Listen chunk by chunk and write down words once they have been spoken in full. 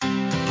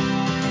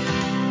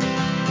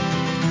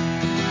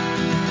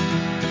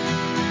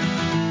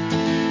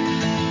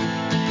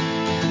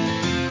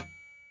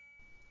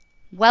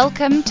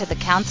Welcome to the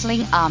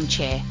Counselling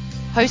Armchair,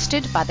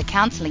 hosted by the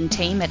counselling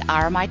team at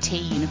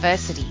RMIT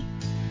University.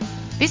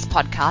 This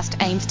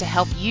podcast aims to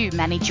help you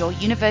manage your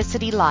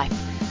university life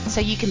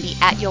so you can be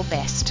at your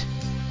best.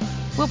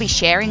 We'll be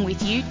sharing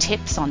with you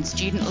tips on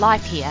student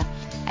life here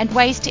and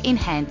ways to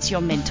enhance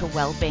your mental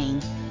well-being.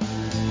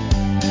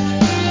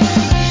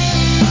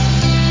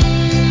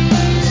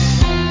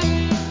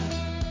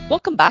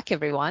 Welcome back,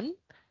 everyone.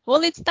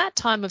 Well, it's that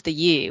time of the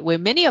year where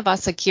many of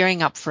us are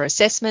gearing up for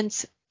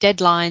assessments,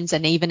 deadlines,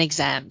 and even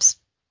exams.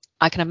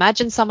 I can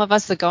imagine some of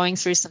us are going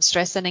through some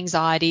stress and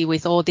anxiety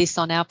with all this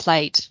on our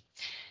plate.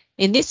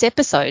 In this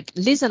episode,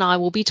 Liz and I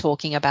will be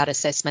talking about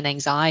assessment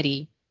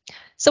anxiety.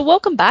 So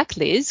welcome back,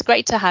 Liz.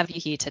 Great to have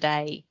you here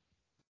today.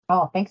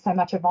 Oh, thanks so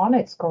much, Yvonne.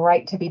 It's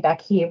great to be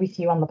back here with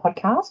you on the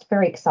podcast.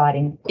 Very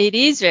exciting. It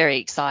is very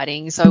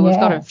exciting. So we've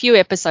got a few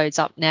episodes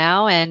up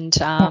now and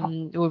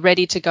we're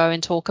ready to go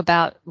and talk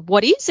about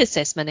what is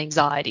assessment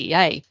anxiety,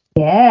 eh?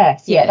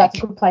 Yes, that's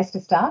a good place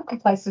to start. Do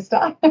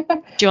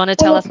you want to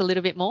tell us a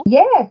little bit more?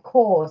 Yeah, of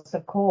course.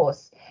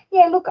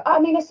 Yeah, look, I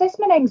mean,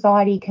 assessment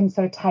anxiety can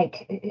sort of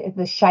take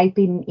the shape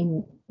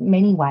in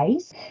many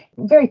ways.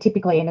 Very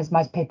typically, and as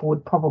most people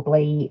would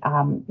probably,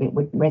 it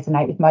would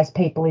resonate with most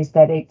people, is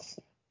that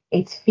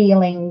it's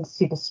feeling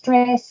super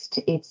stressed.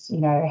 It's,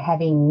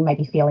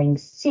 maybe feeling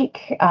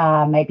sick,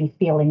 maybe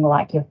feeling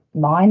like your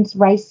mind's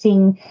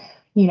racing,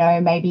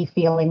 maybe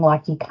feeling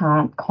like you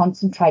can't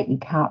concentrate, you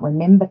can't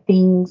remember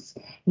things,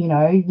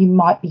 you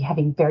might be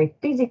having very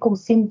physical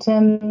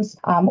symptoms,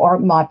 or it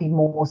might be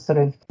more sort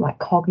of like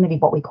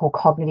cognitive, what we call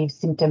cognitive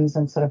symptoms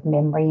and sort of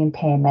memory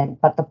impairment.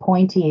 But the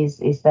point is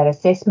that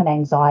assessment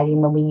anxiety,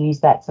 and when we use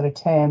that sort of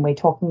term, we're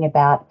talking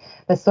about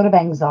the sort of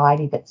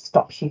anxiety that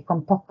stops you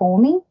from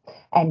performing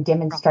and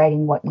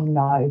demonstrating what you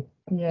know.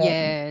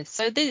 Yeah.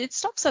 So it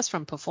stops us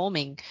from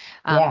performing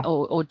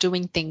or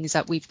doing things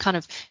that we've kind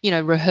of,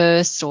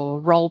 rehearsed or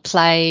role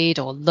played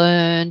or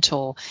learnt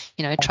or,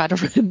 try to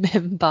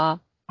remember.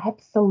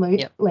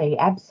 Absolutely.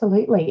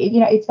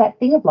 It's that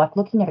thing of like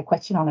looking at a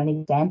question on an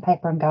exam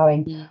paper and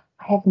going,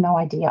 I have no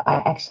idea. I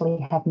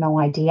actually have no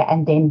idea.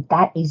 And then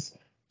that is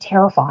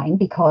terrifying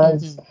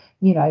because,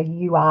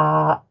 you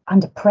are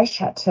under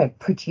pressure to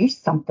produce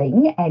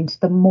something, and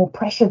the more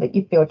pressure that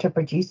you feel to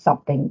produce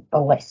something, the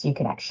less you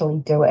can actually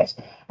do it.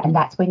 And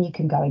that's when you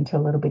can go into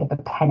a little bit of a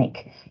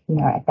panic,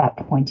 at that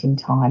point in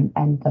time.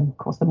 And of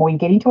course, the more you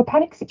get into a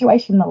panic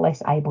situation, the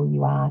less able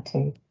you are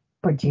to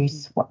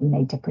produce what you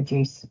need to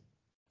produce.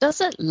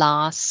 Does it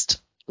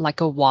last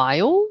like a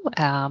while?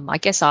 I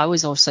guess I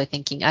was also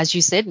thinking, as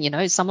you said,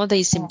 some of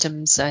these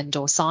symptoms and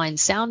or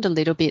signs sound a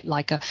little bit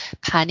like a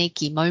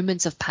panicky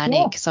moments of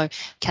panic. So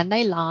can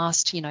they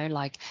last,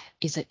 like,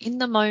 is it in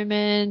the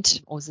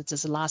moment or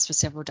does it last for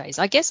several days?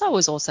 I guess I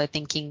was also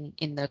thinking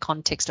in the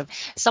context of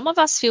some of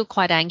us feel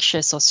quite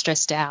anxious or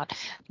stressed out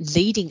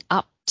leading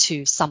up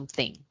to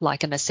something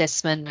like an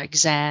assessment,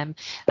 exam,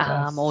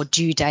 or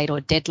due date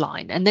or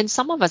deadline. And then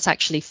some of us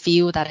actually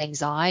feel that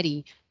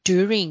anxiety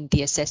during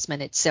the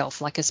assessment itself,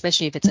 like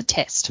especially if it's a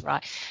test,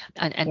 right?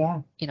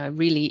 And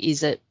really,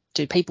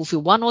 do people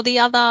feel one or the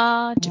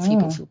other? Do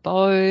people feel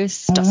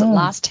both? Does it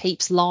last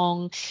heaps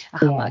long?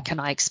 Can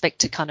I expect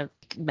to kind of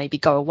maybe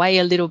go away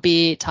a little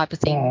bit type of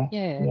thing?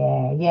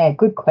 Yeah,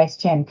 good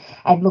question.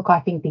 And look, I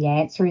think the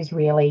answer is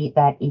really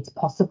that it's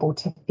possible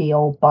to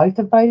feel both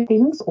of those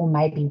things or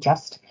maybe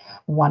just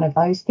one of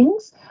those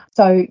things.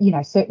 So,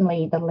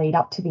 certainly the lead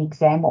up to the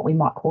exam, what we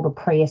might call the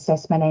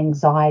pre-assessment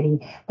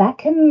anxiety, that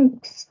can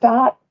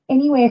start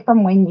anywhere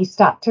from when you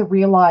start to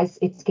realise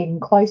it's getting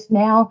close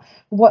now.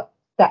 What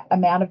that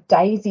amount of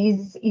days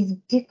is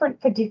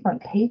different for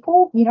different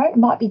people. It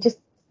might be just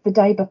the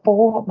day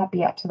before, it might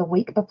be up to the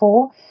week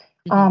before.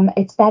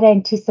 It's that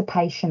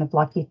anticipation of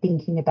like you're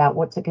thinking about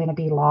what's it going to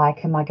be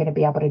like, am I going to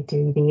be able to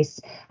do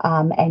this?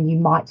 And you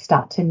might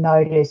start to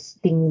notice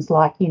things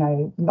like,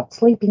 not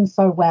sleeping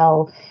so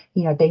well,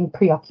 being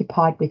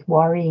preoccupied with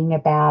worrying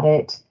about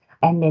it.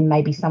 And then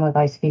maybe some of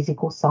those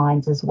physical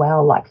signs as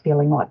well, like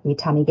feeling like your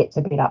tummy gets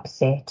a bit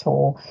upset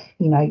or,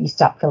 you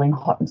start feeling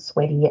hot and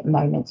sweaty at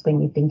moments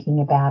when you're thinking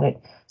about it.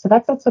 So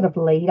that's that sort of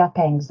lead up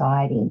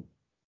anxiety.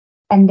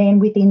 And then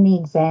within the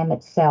exam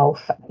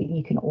itself,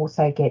 you can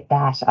also get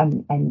that.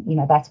 And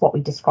that's what we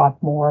describe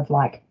more of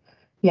like,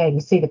 you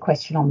see the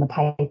question on the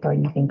paper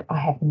and you think, I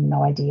have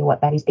no idea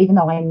what that is, even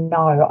though I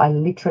know I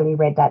literally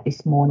read that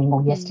this morning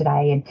or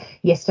yesterday. And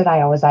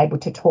yesterday I was able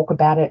to talk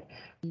about it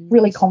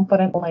really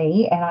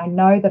confidently. And I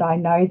know that I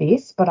know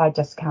this, but I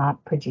just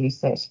can't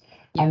produce it.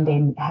 And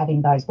then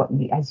having those,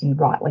 as you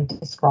rightly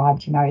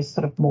described,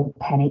 sort of more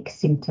panic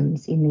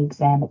symptoms in the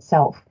exam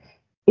itself.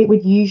 It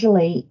would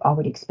usually, I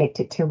would expect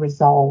it to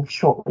resolve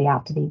shortly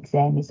after the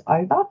exam is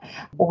over,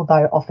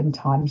 although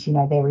oftentimes,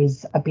 there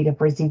is a bit of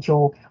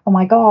residual, oh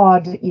my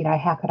God,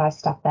 how could I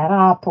stuff that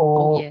up?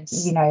 Or,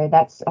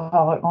 that's,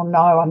 oh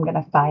no, I'm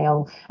going to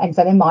fail. And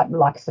so there might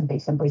be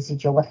some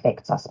residual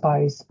effects, I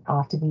suppose,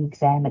 after the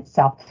exam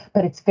itself.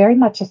 But it's very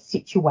much a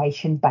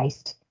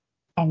situation-based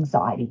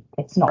anxiety.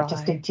 It's not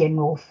just a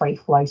general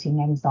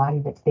free-floating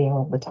anxiety that's there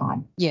all the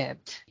time. Yeah.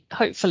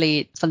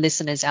 hopefully for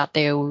listeners out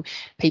there,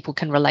 people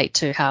can relate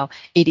to how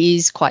it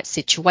is quite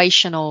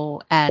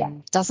situational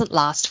and doesn't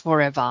last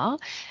forever,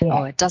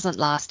 or it doesn't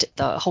last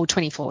the whole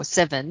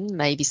 24/7.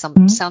 Maybe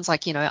sounds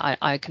like,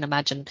 I can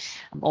imagine,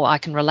 or I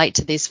can relate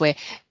to this, where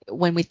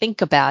when we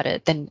think about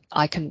it, then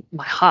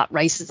my heart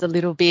races a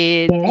little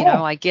bit,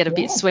 I get a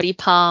bit sweaty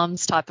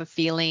palms type of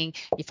feeling.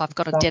 If I've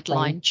got a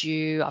deadline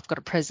due, I've got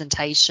a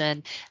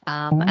presentation,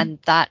 and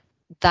that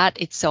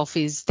itself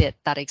is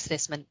that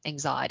assessment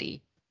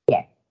anxiety.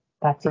 Yeah,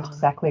 that's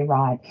exactly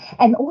right.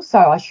 And also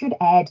I should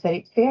add that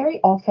it very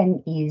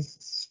often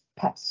is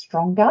perhaps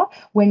stronger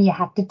when you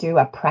have to do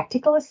a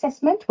practical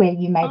assessment where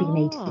you maybe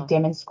need to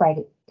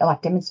demonstrate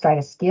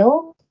a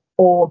skill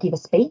or give a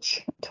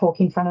speech, talk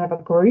in front of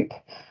a group.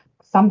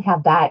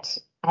 Somehow that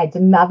adds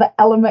another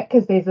element,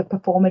 because there's a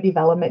performative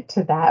element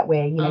to that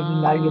where,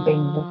 you're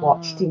being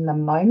watched in the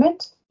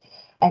moment.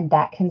 And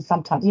that can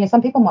sometimes,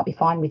 some people might be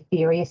fine with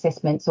theory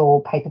assessments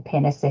or paper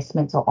pen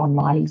assessments or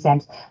online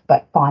exams,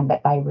 but find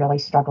that they really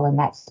struggle in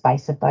that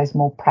space of those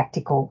more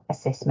practical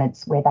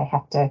assessments where they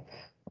have to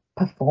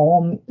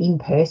perform in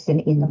person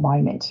in the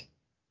moment.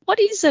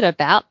 What is it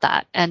about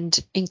that, and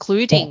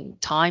including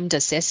timed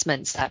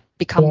assessments, that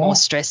become more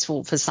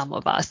stressful for some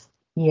of us?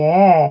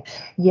 Yeah.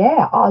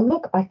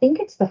 Look, I think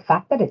it's the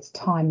fact that it's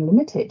time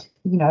limited.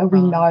 We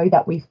know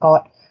that we've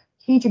got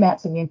huge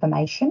amounts of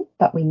information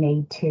that we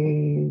need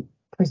to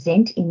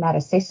present in that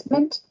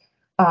assessment,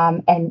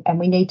 and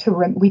we need to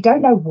we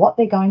don't know what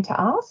they're going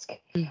to ask,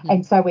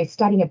 and so we're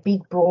studying a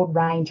big broad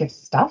range of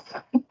stuff,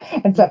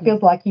 and so it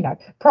feels like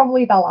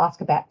probably they'll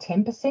ask about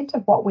 10%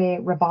 of what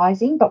we're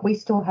revising, but we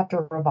still have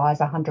to revise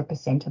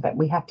 100% of it.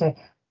 We have to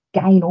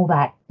gain all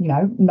that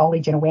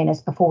knowledge and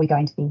awareness before we go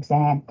into the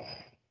exam.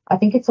 I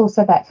think it's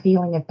also that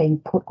feeling of being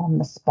put on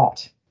the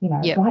spot,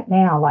 right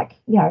now, like,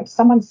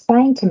 someone's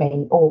saying to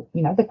me, or,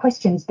 the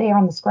question's there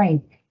on the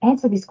screen,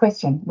 answer this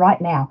question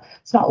right now.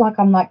 It's not like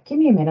I'm like, give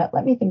me a minute,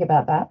 let me think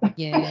about that.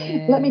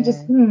 Yeah. let me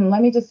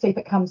just see if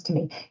it comes to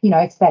me.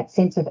 It's that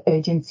sense of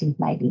urgency,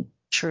 maybe.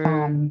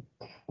 True.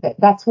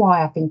 That's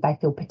why I think they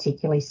feel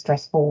particularly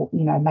stressful,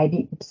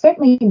 maybe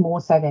certainly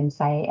more so than,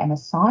 say, an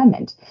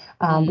assignment,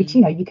 which,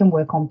 you can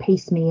work on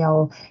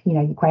piecemeal,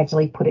 you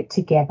gradually put it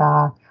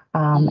together.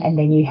 And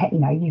then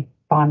you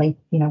finally,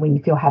 when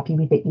you feel happy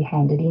with it, you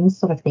hand it in,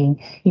 sort of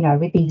thing.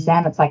 With the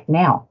exam, it's like,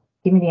 now,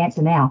 give me the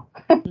answer now.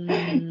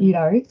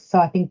 So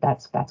I think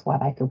that's why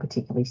they feel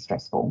particularly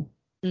stressful.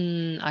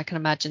 I can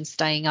imagine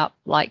staying up,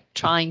 like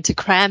trying to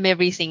cram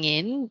everything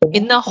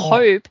in the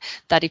hope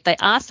that if they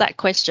ask that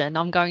question,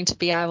 I'm going to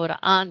be able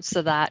to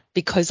answer that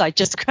because I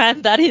just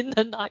crammed that in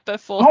the night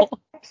before.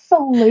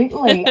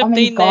 Absolutely. I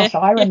mean, gosh,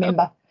 I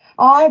remember.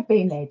 I've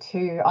been there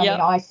too. I mean,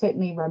 I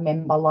certainly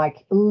remember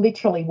like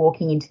literally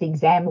walking into the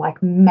exam,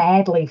 like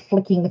madly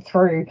flicking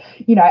through,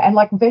 and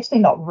like virtually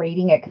not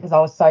reading it because I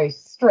was so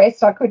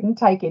stressed I couldn't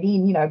take it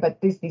in,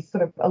 but there's this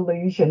sort of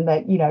illusion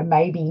that,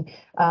 maybe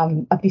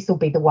this will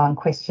be the one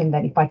question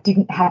that if I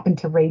didn't happen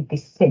to read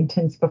this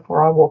sentence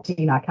before I walked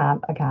in, I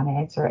can't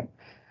answer it.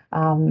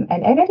 And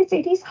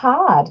it is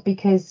hard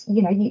because,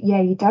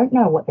 you don't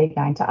know what they're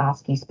going to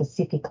ask you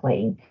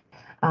specifically.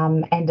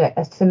 And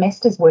a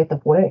semester's worth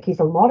of work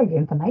is a lot of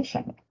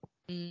information.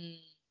 It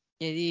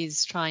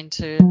is trying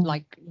to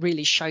like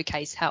really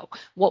showcase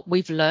what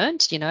we've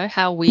learned,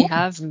 how we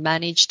have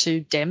managed to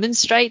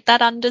demonstrate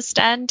that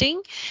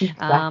understanding,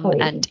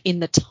 and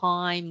in the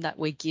time that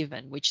we're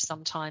given, which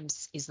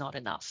sometimes is not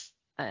enough.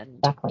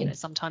 And,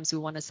 sometimes we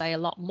want to say a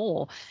lot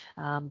more,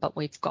 but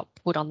we've got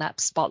put on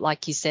that spot,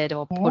 like you said,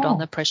 or put on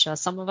the pressure.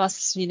 Some of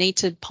us, you need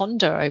to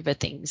ponder over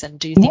things and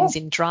do things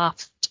in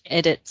draft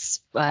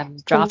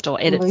or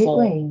edit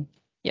form.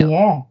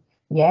 Yeah.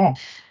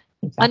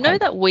 Exactly. I know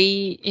that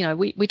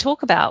we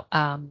talk about,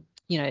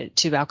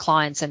 to our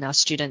clients and our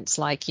students,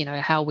 like,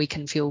 how we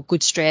can feel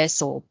good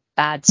stress or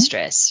bad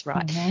stress,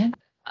 right?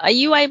 Are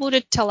you able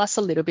to tell us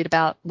a little bit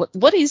about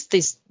what is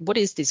this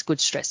good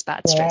stress,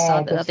 bad stress?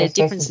 Are there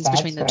differences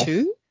between the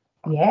two?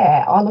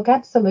 Yeah, look,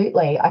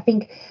 absolutely. I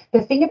think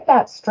the thing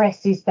about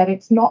stress is that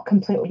it's not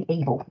completely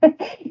evil.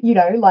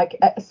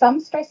 Some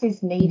stress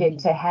is needed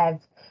to have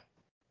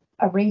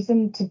a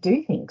reason to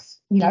do things.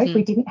 If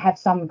we didn't have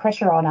some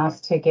pressure on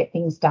us to get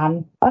things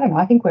done, I don't know,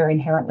 I think we're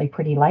inherently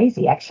pretty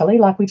lazy, actually.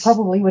 Like, we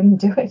probably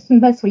wouldn't do it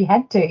unless we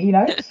had to,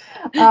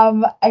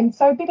 and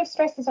so a bit of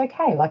stress is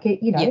okay. Like,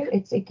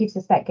 it gives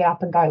us that get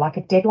up and go, like,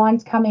 a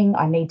deadline's coming,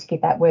 I need to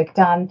get that work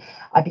done,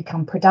 I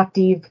become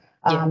productive,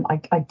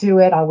 I do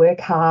it, I work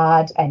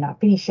hard and I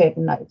finish it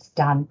and it's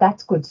done.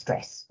 That's good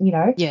stress,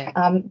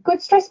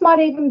 Good stress might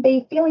even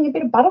be feeling a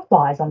bit of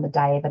butterflies on the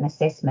day of an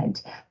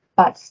assessment,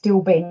 but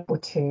still being able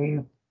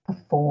to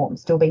perform,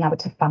 still being able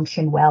to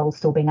function well,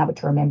 still being able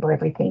to remember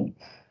everything.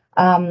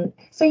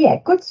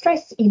 Good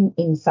stress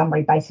in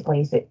summary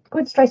basically is that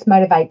good stress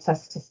motivates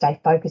us to stay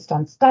focused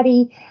on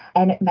study,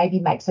 and it maybe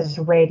makes us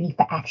ready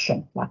for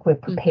action, like we're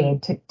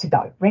prepared to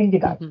go, ready to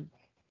go.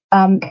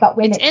 But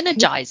when it's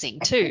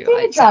energizing too,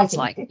 it sounds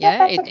like.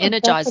 It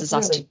energizes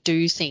us to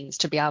do things,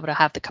 to be able to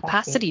have the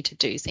capacity to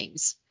do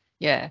things.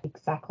 Yeah.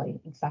 Exactly.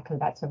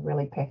 That's a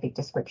really perfect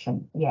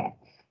description. Yeah.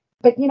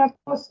 But, of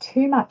course,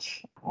 too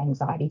much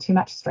anxiety, too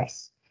much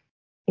stress,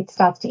 it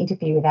starts to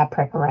interfere with our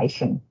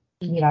preparation.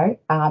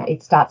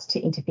 It starts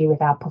to interfere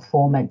with our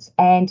performance,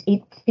 and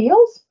it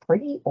feels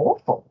pretty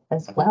awful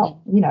as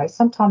well.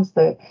 Sometimes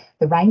the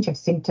range of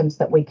symptoms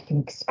that we can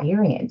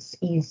experience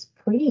is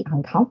pretty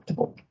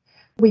uncomfortable.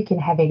 We can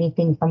have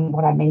anything from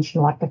what I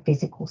mentioned, like the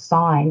physical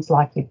signs,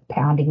 like your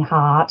pounding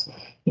heart,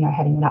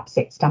 having an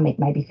upset stomach,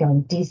 maybe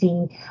feeling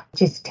dizzy,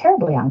 just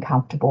terribly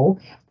uncomfortable.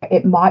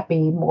 It might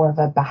be more of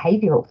a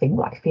behavioral thing,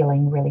 like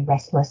feeling really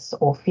restless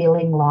or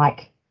feeling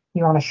like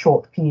you're on a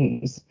short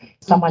fuse.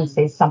 Someone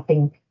says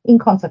something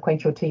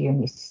inconsequential to you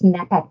and you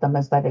snap at them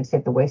as though they've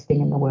said the worst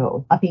thing in the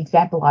world. The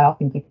example I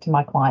often give to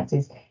my clients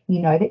is,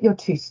 that you're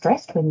too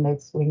stressed when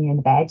you're in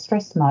the bad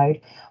stress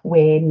mode,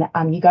 when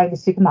you go to the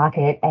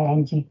supermarket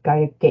and you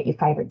go to get your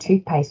favorite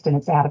toothpaste and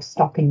it's out of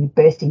stock and you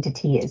burst into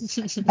tears.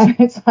 And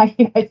it's like,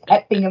 it's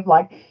that thing of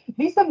like,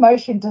 this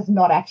emotion does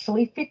not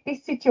actually fit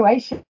this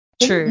situation.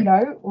 True.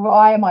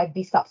 Why am I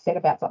this upset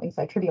about something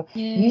so trivial?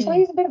 Yeah.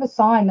 Usually it's a bit of a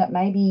sign that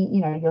maybe,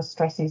 your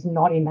stress is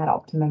not in that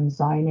optimum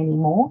zone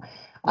anymore.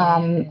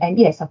 And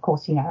yes, of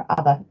course,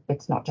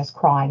 it's not just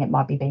crying. It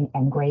might be being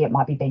angry. It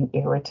might be being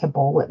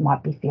irritable. It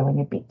might be feeling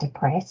a bit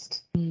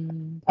depressed.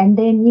 And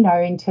then,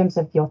 in terms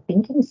of your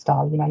thinking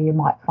style, you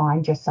might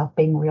find yourself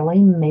being really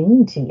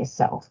mean to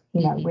yourself,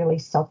 really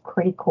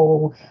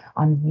self-critical.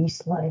 I'm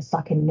useless.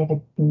 I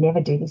can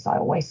never do this. I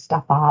always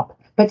stuff up.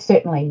 But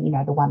certainly,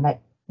 the one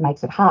that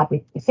makes it hard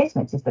with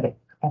assessments is that it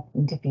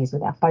interferes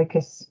with our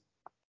focus,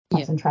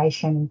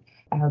 concentration,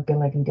 our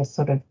ability to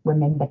sort of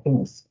remember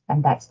things,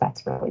 and that's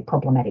really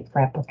problematic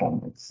for our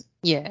performance.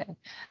 Yeah,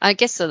 I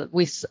guess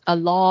with a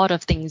lot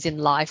of things in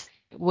life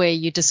where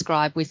you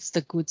describe with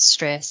the good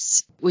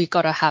stress, we've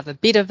got to have a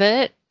bit of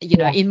it,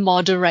 in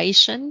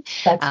moderation.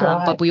 That's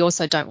right. But we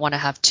also don't want to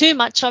have too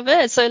much of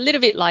it. So a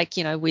little bit like,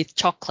 with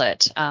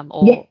chocolate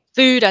or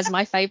food as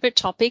my favorite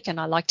topic,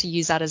 and I like to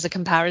use that as a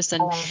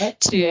comparison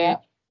to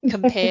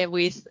compare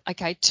with,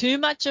 okay, too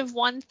much of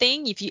one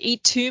thing. If you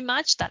eat too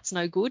much, that's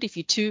no good. If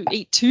you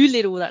eat too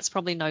little, that's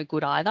probably no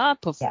good either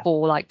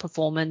for like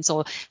performance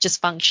or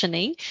just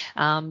functioning.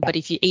 But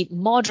if you eat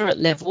moderate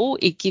level,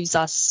 it gives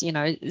us,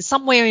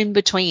 somewhere in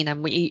between,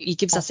 and it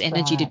gives us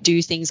energy to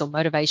do things or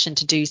motivation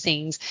to do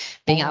things,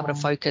 being able to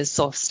focus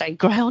or stay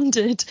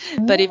grounded.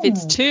 But if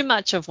it's too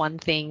much of one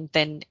thing,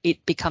 then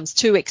it becomes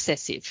too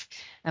excessive.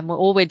 And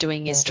all we're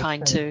doing is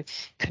trying to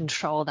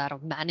control that or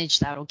manage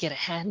that or get a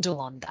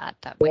handle on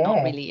that we're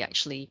not really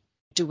actually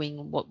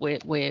doing what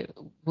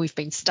we've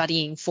been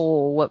studying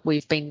for, what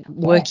we've been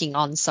working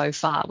on so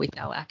far with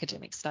our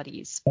academic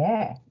studies.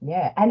 Yeah.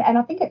 And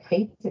I think it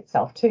feeds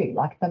itself too.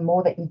 Like the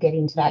more that you get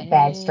into that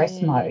bad stress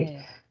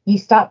mode, you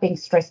start being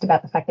stressed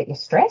about the fact that you're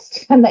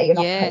stressed and that you're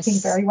not coping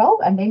very well.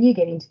 And then you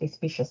get into this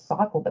vicious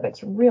cycle that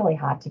it's really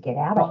hard to get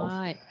out of.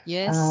 Right.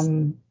 Yes.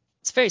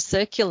 It's very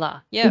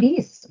circular. Yeah. It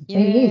is. Yeah.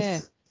 It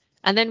is.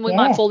 And then we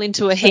might fall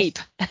into a heap.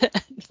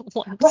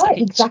 Right,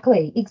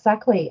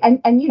 exactly.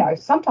 And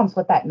sometimes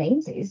what that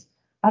means is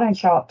I don't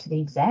show up to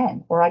the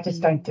exam, or I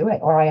just don't do it,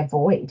 or I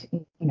avoid,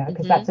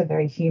 because that's a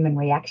very human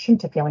reaction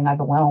to feeling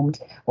overwhelmed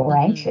or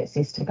anxious,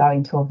 is to go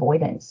into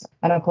avoidance.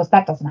 And of course,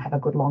 that doesn't have a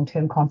good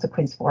long-term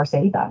consequence for us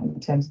either in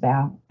terms of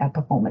our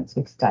performance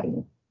with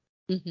studying.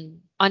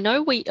 I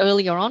know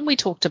earlier on we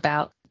talked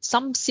about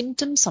some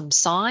symptoms, some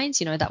signs,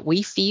 that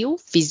we feel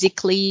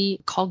physically,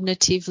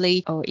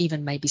 cognitively, or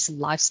even maybe some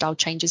lifestyle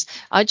changes.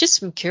 I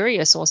just am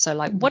curious also,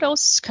 like, what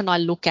else can I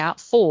look out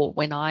for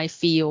when I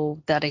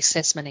feel that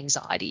assessment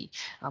anxiety?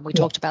 We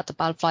talked about the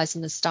butterflies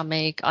in the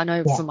stomach. I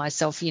know for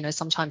myself,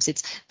 sometimes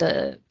it's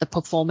the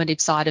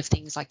performative side of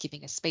things, like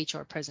giving a speech or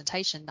a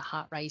presentation, the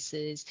heart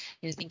races,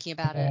 thinking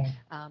about it.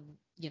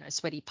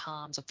 Sweaty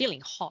palms or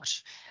feeling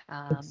hot.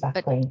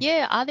 Exactly.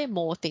 But are there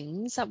more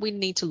things that we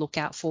need to look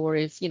out for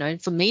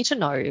for me to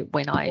know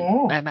when I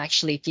am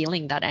actually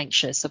feeling that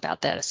anxious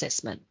about that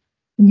assessment?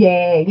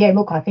 Yeah.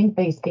 Look, I think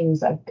these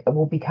things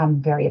will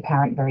become very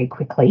apparent very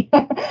quickly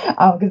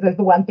because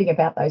the one thing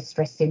about those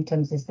stress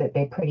symptoms is that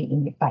they're pretty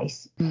in your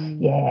face.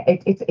 Yeah,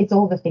 it's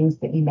all the things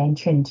that you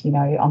mentioned,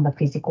 on the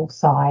physical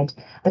side.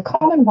 The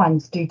common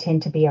ones do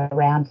tend to be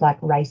around like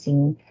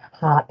racing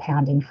heart,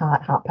 pounding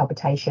heart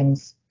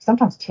palpitations.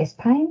 Sometimes chest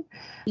pain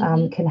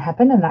can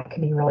happen, and that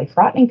can be really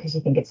frightening because you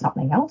think it's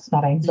something else,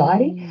 not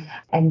anxiety.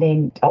 And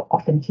then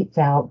often hits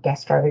our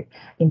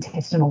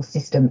gastrointestinal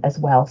system as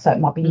well. So it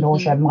might be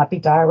nausea, it might be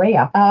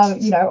diarrhea,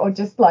 or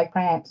just like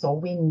cramps or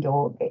wind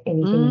or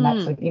anything in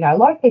that sort of, a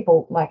lot of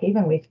people, like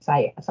even with,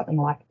 say, something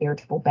like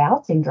irritable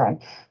bowel syndrome,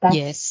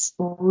 that's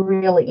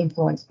really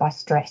influenced by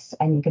stress,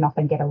 and you can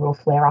often get a real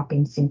flare up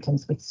in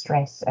symptoms with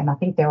stress. And I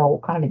think they're all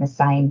kind of in the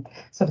same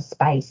sort of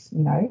space,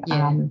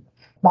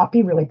 Might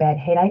be really bad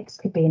headaches,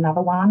 could be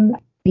another one.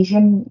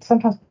 Vision,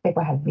 sometimes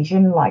people have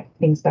vision, like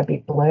things go a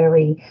bit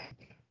blurry.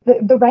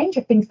 The range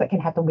of things that can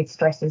happen with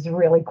stress is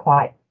really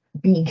quite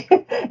big.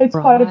 It's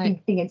quite a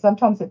big thing. And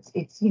sometimes it's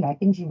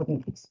things you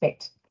wouldn't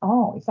expect.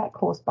 Oh, is that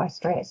caused by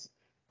stress?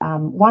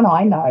 One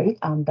I know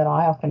that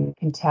I often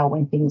can tell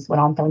when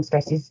I'm feeling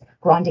stressed is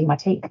grinding my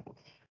teeth.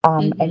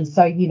 And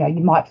so, you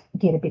might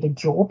get a bit of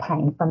jaw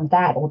pain from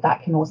that, or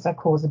that can also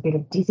cause a bit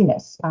of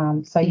dizziness.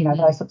 So,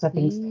 those sorts of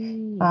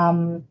things.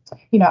 Other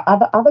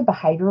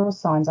behavioural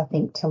signs I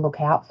think to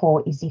look out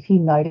for is if you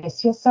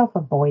notice yourself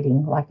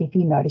avoiding, like if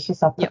you notice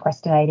yourself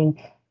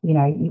procrastinating,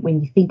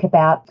 when you think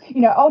about,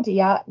 oh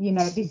dear,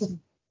 this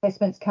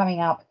assessment's coming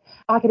up.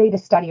 I could either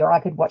study or I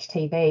could watch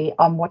TV.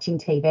 I'm watching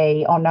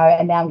TV. Oh no,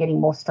 and now I'm getting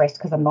more stressed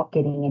because I'm not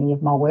getting any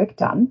of my work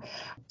done.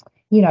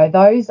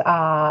 Those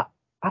are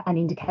an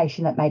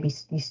indication that maybe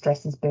your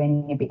stress is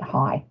burning a bit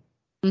high,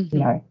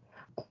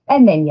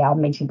 And then, I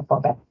mentioned before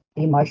about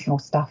the emotional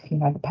stuff,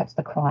 perhaps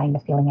the crying, the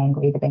feeling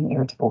angry, the being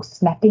irritable,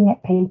 snapping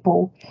at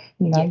people.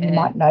 You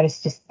might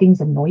notice just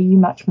things annoy you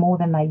much more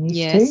than they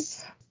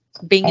used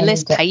to. Being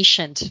less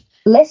patient.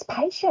 Less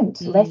patient,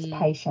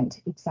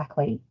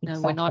 exactly.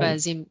 No, we're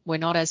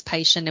not as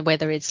patient,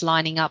 whether it's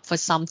lining up for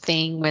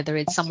something, whether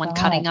it's someone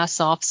cutting us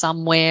off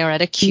somewhere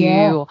at a queue,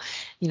 or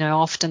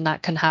often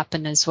that can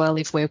happen as well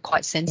if we're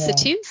quite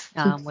sensitive.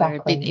 We're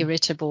a bit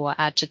irritable or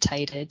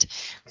agitated,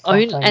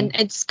 and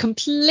it's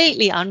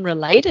completely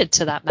unrelated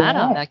to that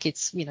matter. Like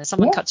it's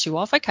someone cuts you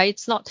off, okay,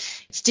 it's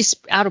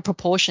out of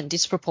proproportion,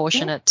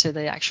 disproportionate to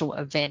the actual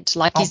event,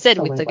 like you said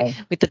with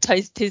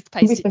the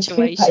toothpaste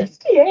situation.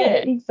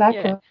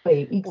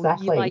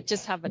 Exactly. Or you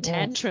just have a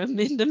tantrum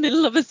in the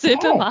middle of a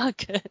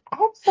supermarket.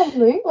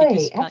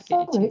 Absolutely.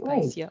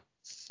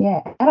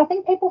 Yeah. And I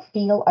think people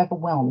feel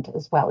overwhelmed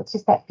as well. It's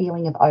just that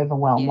feeling of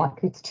overwhelm. Like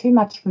it's too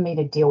much for me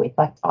to deal with.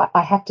 Like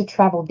I have to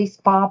travel this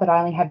far, but I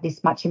only have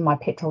this much in my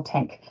petrol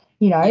tank.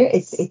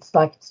 It's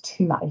like it's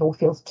too much. It all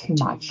feels too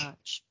much.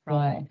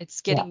 Right. Yeah.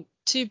 It's getting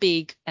too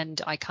big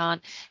and I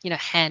can't,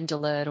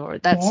 handle it, or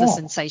that's the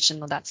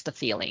sensation, or that's the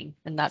feeling.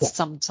 And that's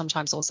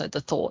sometimes also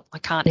the thought, I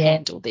can't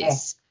handle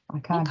this. I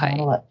can't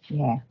handle it.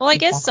 Yeah. Well, I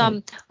guess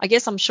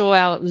I'm sure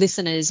our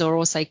listeners are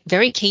also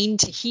very keen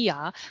to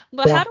hear,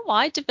 but how do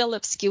I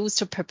develop skills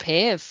to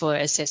prepare for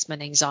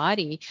assessment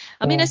anxiety?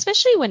 I mean,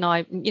 especially when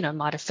I,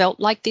 might have felt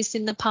like this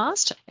in the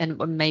past, and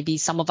maybe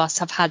some of us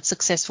have had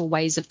successful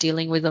ways of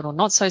dealing with it or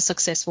not so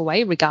successful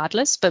way,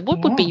 regardless. But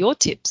what would be your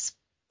tips?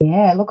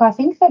 Yeah, look, I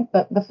think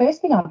that the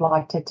first thing I'd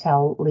like to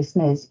tell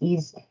listeners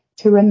is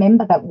to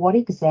remember that what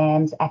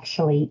exams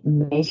actually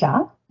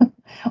measure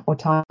or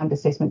timed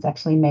assessments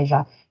actually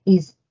measure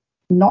is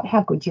not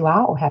how good you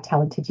are or how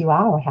talented you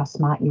are or how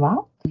smart you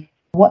are.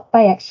 What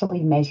they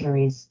actually measure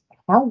is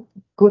how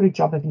good a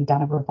job have you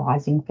done of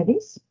revising for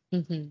this?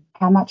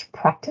 How much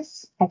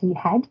practice have you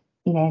had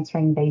in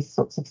answering these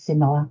sorts of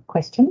similar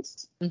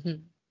questions?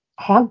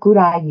 How good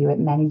are you at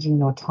managing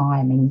your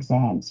time in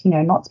exams?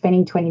 Not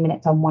spending 20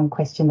 minutes on one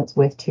question that's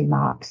worth 2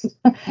 marks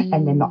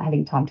and then not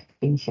having time to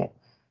finish it.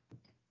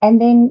 And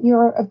then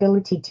your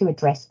ability to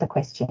address the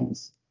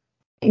questions.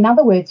 In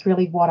other words,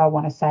 really what I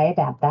want to say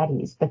about that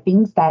is the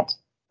things that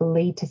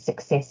lead to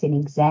success in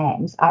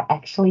exams are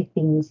actually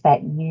things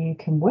that you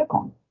can work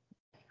on,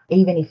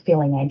 even if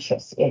feeling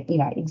anxious.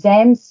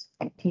 Exams,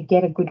 if you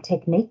get a good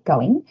technique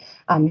going,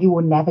 you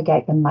will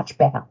navigate them much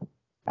better.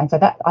 And so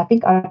that, I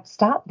think I'd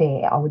start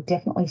there. I would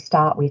definitely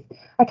start with,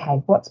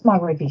 okay, what's my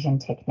revision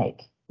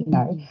technique?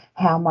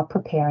 How am I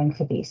preparing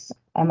for this?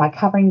 Am I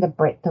covering the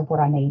breadth of what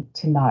I need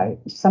to know?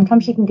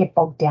 Sometimes you can get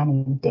bogged down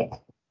in depth.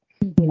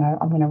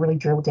 I'm going to really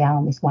drill down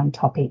on this one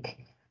topic.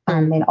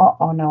 Then,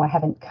 oh no, I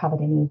haven't covered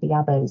any of the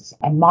others.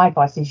 And my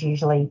advice is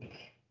usually,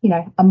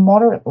 a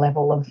moderate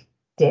level of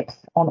depth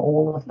on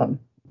all of them,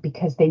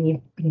 because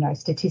then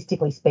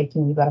statistically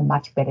speaking, you've got a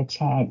much better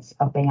chance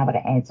of being able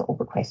to answer all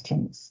the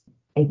questions,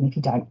 even if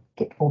you don't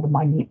get all the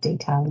minute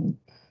detailing.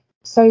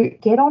 So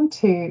get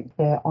onto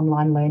the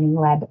online learning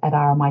lab at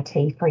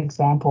RMIT, for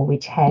example,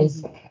 which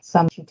has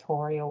some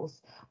tutorials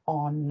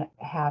on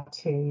how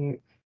to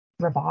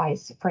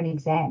revise for an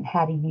exam,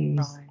 how to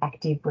use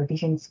active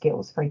revision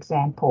skills, for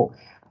example.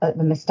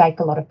 The mistake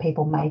a lot of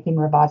people make in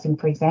revising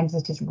for exams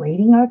is just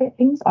reading over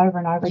things over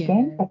and over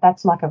again, but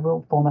that's like a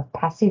real form of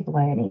passive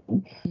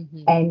learning.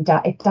 And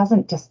it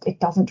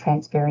doesn't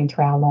transfer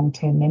into our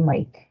long-term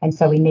memory. And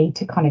so we need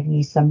to kind of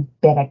use some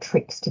better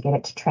tricks to get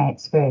it to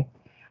transfer.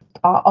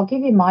 I'll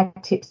give you my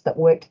tips that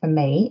worked for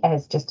me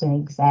as just an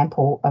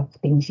example of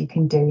things you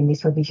can do in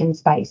this revision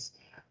space.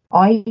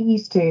 I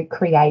used to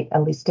create a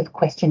list of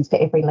questions for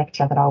every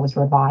lecture that I was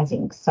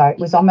revising. So it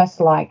was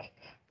almost like,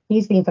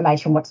 here's the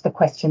information, what's the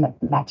question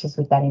that matches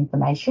with that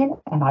information?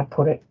 And I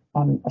put it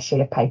on a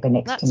sheet of paper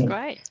next to me. That's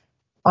great.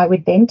 I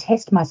would then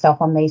test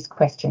myself on these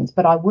questions,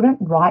 but I wouldn't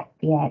write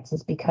the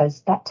answers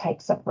because that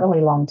takes a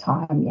really long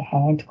time. Your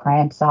hand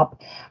cramps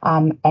up,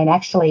 and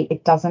actually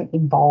it doesn't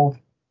involve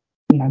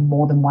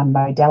more than one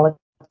modality.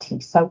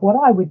 So what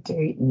I would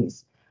do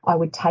is I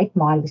would take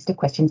my list of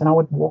questions and I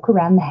would walk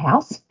around the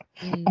house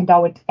and I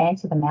would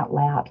answer them out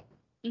loud.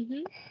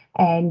 Mm-hmm.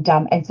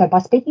 And so by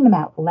speaking them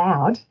out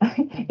loud,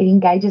 it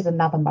engages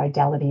another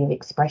modality of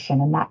expression,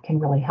 and that can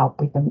really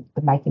help with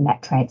making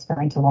that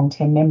transfer into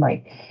long-term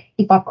memory.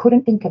 If I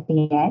couldn't think of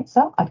the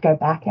answer, I'd go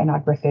back and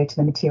I'd refer to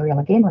the material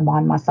again,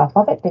 remind myself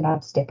of it, then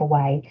I'd step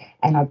away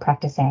and I'd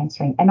practice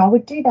answering. And I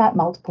would do that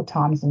multiple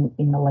times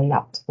in the lead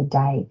up to the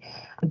day.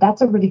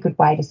 That's a really good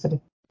way to sort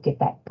of get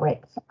that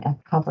breadth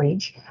of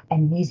coverage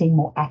and using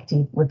more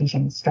active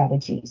revision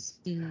strategies.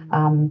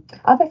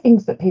 Other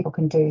things that people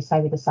can do,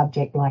 say with a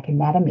subject like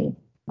anatomy,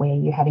 where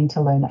you're having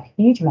to learn a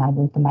huge amount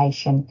of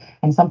information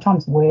and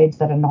sometimes words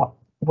that are not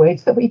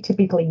words that we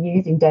typically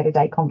use in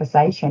day-to-day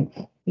conversation,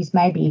 is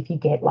maybe if you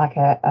get like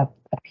a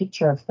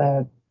picture of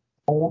the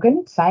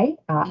organ, say,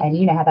 and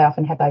you know how they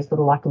often have those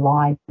little like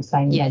lines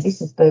saying, you know,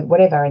 this is the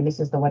whatever and this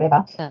is the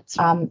whatever. That's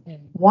right.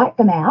 Wipe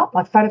them out,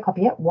 like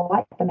photocopy it,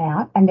 wipe them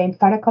out, and then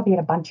photocopy it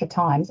a bunch of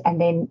times, and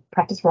then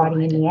practice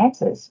writing in the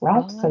answers,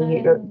 right? So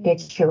you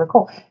get your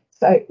recall.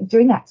 So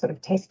doing that sort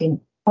of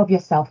testing of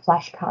yourself,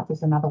 flashcards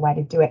is another way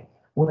to do it.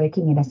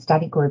 Working in a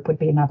study group would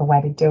be another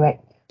way to do it.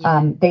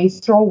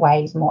 These are all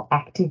ways, more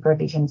active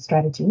revision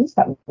strategies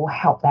that will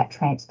help that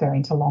transfer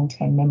into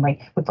long-term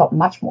memory. We've got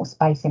much more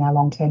space in our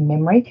long-term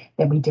memory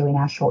than we do in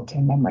our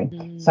short-term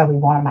memory. So we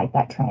want to make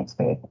that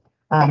transfer.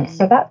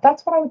 So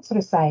that's what I would sort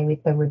of say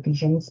with the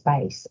revision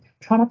space.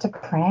 Try not to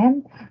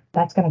cram.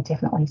 That's going to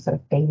definitely sort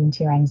of feed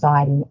into your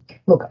anxiety.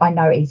 Look, I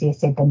know easier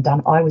said than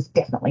done. I was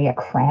definitely a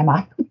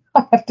crammer,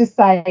 I have to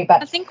say.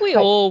 But I think we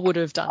all would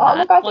have done that.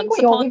 Look, I think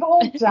we've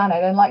all done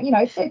it. And like, you know,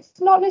 it's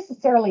not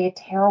necessarily a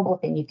terrible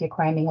thing if you're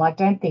cramming. Like,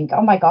 don't think,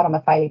 oh my God, I'm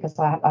a failure because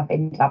I've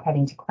ended up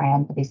having to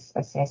cram for this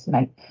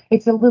assessment.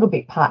 It's a little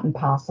bit part and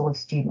parcel of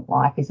student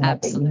life, isn't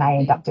it, that you may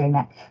end up doing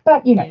that.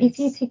 But, you know, if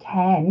you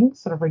can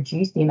sort of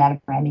reduce the amount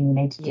of cramming you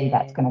need to do,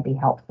 that's going to be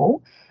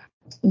helpful.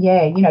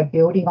 Yeah, you know,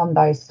 building on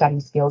those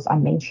study skills. I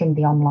mentioned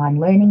the online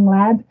learning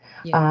lab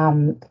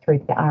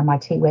through the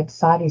RMIT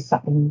website is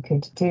something you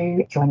could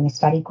do, joining a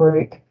study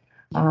group.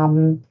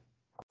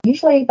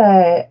 Usually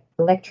the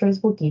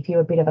lecturers will give you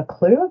a bit of a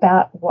clue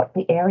about what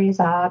the areas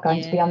are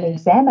going to be on the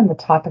exam and the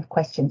type of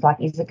questions, like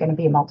is it going to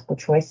be a multiple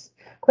choice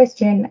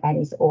question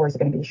or is it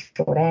going to be a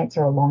short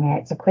answer or a long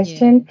answer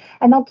question?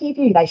 And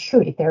they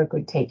should, if they're a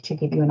good teacher,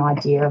 give you an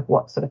idea of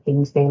what sort of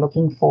things they're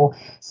looking for.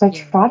 So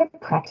try to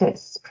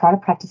practice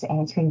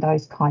answering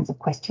those kinds of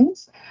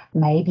questions.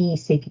 Maybe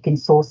see if you can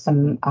source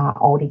some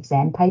old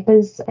exam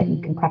papers that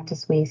you can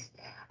practice with.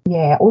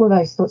 Yeah, all of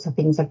those sorts of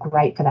things are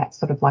great for that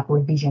sort of like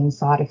revision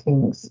side of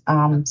things.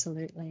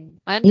 Absolutely.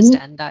 I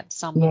understand that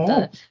some of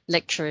the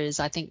lecturers,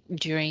 I think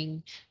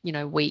during, you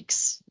know,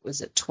 weeks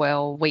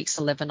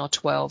 11 or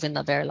 12 in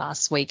the very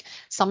last week,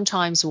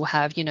 sometimes we'll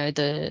have, you know,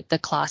 the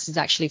class is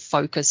actually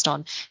focused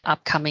on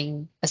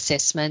upcoming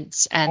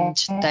assessments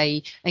and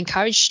they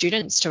encourage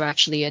students to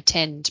actually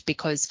attend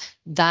because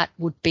that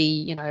would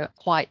be, you know,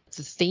 quite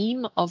the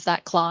theme of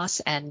that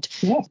class. And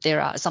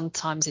there are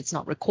sometimes it's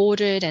not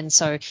recorded. And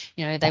so,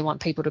 you know, they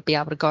want people to be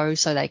able to go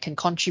so they can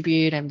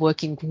contribute and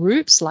work in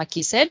groups, like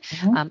you said,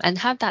 and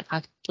have that,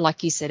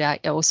 like you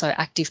said, also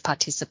active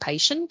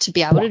participation to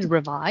be able to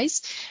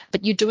revise.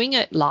 But you're doing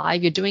it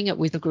live, you're doing it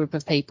with a group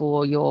of people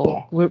or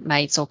your group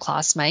mates or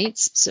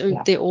classmates.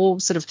 So they're all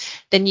sort of,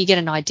 then you get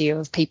an idea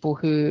of people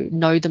who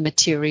know the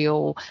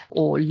material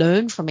or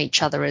learn from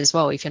each other as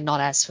well if you're not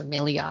as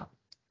familiar.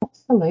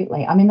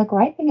 Absolutely. I mean, the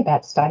great thing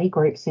about study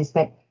groups is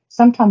that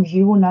sometimes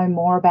you will know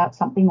more about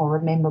something or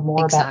remember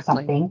more about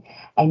something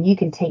and you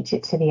can teach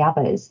it to the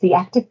others. The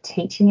act of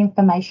teaching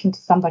information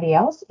to somebody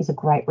else is a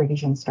great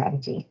revision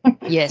strategy.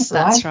 Yes,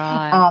 that's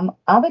right.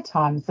 Other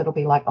times it'll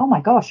be like, oh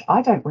my gosh,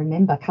 I don't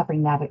remember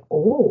covering that at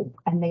all.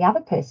 And the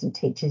other person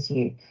teaches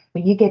you,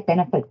 but you get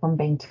benefit from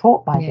being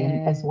taught by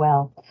them as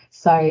well.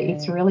 So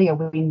it's really a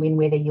win-win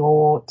whether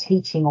you're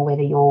teaching or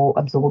whether you're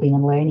absorbing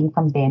and learning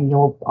from them.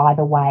 You're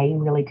either way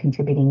really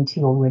contributing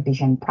to your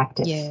revision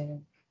practice.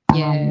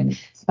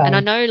 And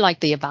I know like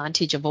the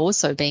advantage of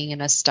also being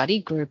in a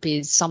study group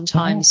is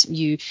sometimes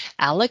you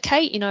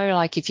allocate, you know,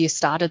 like if you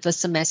started the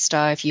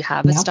semester, if you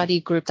have a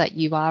study group that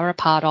you are a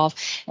part of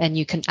and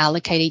you can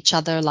allocate each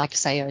other, like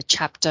say a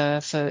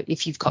chapter for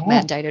if you've got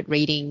mandated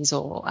readings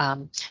or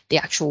the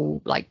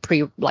actual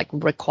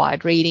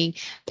required reading,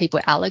 people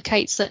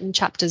allocate certain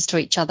chapters to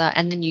each other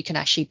and then you can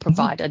actually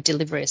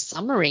deliver a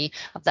summary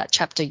of that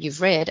chapter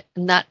you've read,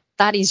 and that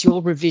is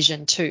your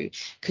revision too,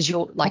 because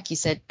you're, like you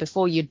said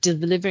before, you're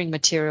delivering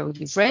material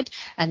you've read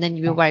and then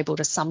you were able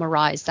to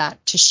summarize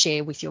that to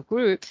share with your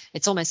group.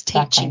 It's almost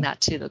teaching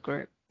that to the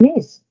group.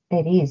 Yes,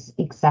 it is,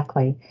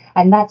 exactly.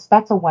 And that's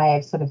a way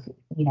of sort of,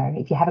 you know,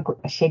 if you have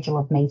a schedule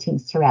of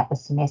meetings throughout the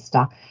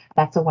semester,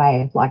 that's a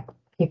way of like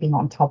keeping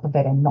on top of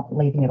it and not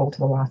leaving it all to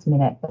the last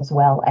minute as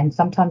well. And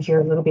sometimes you're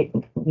a little bit,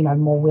 you know,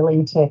 more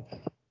willing to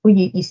Well,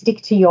 you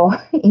stick to your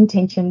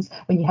intentions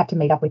when you have to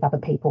meet up with other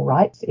people,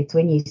 right? It's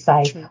when you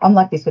say, True. I'm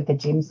like this with the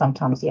gym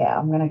sometimes. Yeah,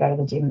 I'm going to go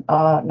to the gym.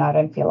 Oh, no, I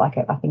don't feel like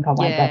it. I think I won't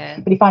go. Yeah.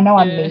 But if I know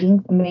I'm Yeah.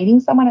 meeting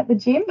someone at the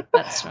gym,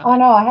 That's I right.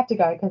 know I have to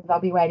go because they'll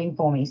be waiting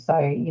for me. So,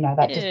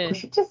 that Yeah.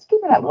 just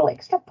give me that little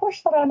extra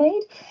push that I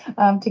need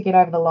to get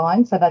over the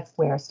line. So that's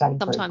where a study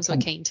group Sometimes we're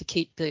can. keen to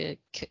keep the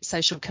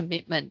social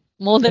commitment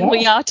more than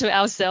we Yeah. are to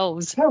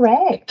ourselves.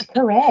 Correct.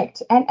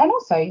 And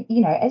also,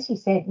 as you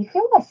said, you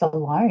feel less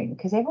alone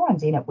because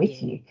everyone's in it with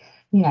Yeah. you.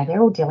 Yeah.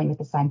 They're all dealing with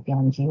the same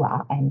feelings you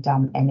are.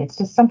 And it's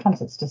just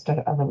sometimes it's just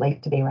a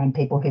relief to be around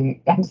people who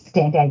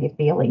understand how you're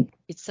feeling.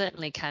 It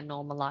certainly can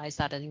normalize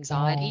that Yeah.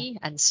 anxiety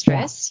and Yeah.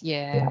 stress.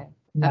 Yeah. Yeah.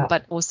 Yeah.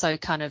 But also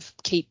kind of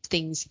keep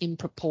things in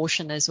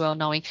proportion as well,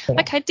 knowing,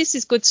 Yeah. okay, this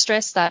is good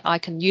stress that I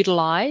can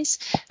utilize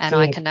and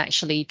I That's can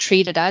actually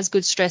treat it as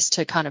good stress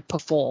to kind of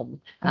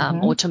perform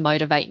or to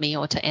motivate me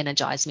or to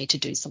energize me to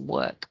do some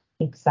work.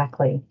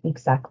 Exactly.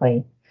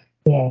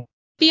 Yeah.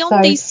 Beyond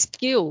So, these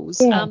skills,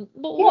 yeah.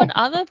 what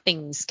other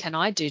things can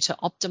I do to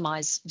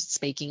optimize,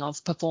 speaking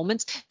of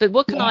performance, but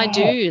what can I Yeah.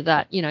 do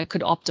that,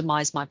 could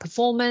optimize my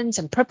performance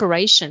and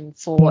preparation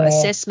for Yeah.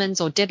 assessments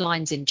or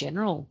deadlines in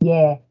general?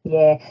 Yeah.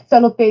 So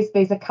look,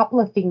 there's a couple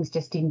of things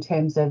just in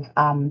terms of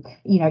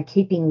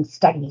keeping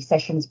study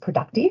sessions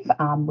productive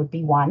would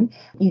be one.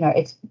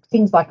 It's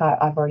things like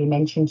I've already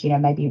mentioned.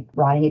 Maybe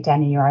writing it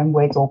down in your own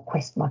words or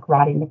like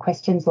writing the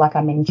questions, like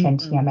I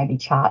mentioned. Maybe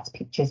charts,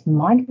 pictures,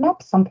 mind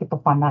maps. Some people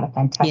find that a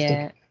fantastic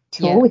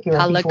tool if you're a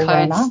Color visual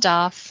code learner.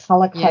 stuff.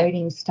 Color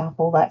coding stuff,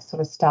 all that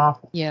sort of stuff.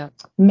 Yeah.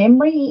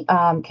 Memory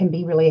can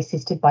be really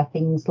assisted by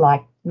things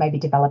like maybe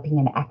developing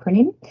an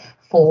acronym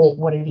for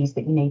what it is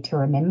that you need to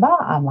remember.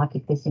 Like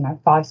if there's,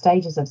 5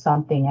 stages of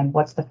something and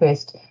what's the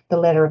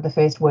letter of the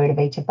first word of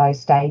each of those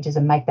stages,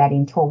 and make that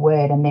into a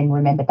word and then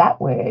remember that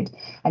word.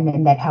 And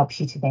then that helps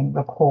you to then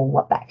recall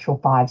what the actual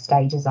 5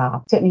 stages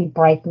are. Certainly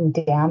breaking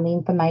down the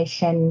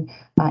information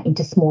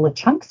into smaller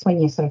chunks when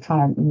you're sort of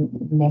trying to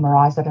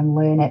memorize it and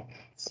learn it.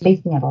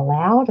 Speaking it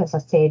aloud, as I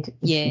said,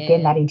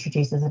 again, that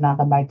introduces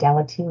another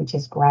modality, which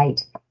is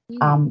great.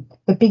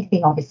 The big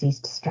thing, obviously, is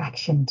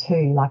distraction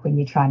too, like when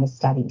you're trying to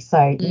study.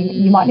 So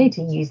you might need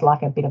to use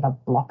like a bit of a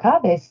blocker.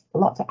 There's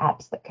lots of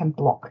apps that can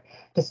block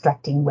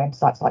distracting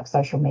websites like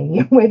social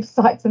media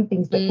websites and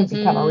things that can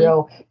become a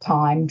real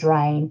time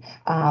drain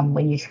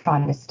when you're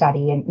trying to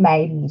study. And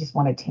maybe you just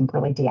want to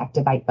temporarily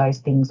deactivate those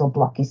things or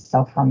block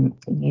yourself from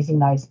using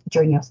those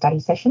during your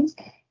study sessions.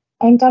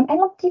 And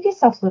look, give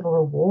yourself little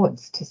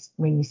rewards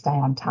when you stay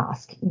on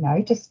task.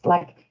 Just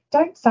like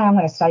don't say I'm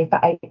going to study for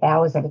 8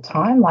 hours at a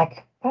time.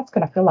 Like that's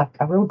going to feel like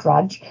a real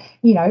drudge.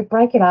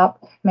 Break it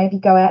up. Maybe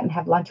go out and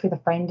have lunch with a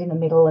friend in the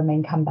middle, and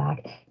then come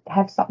back.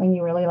 Have something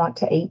you really like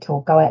to eat,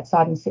 or go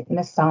outside and sit in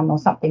the sun, or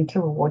something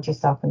to reward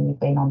yourself when you've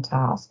been on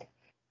task.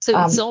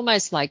 So it's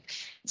almost like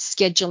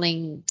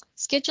scheduling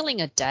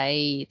a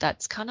day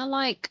that's kind of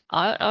like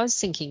I was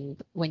thinking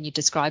when you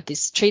described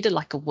this, treated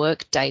like a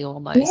work day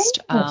almost.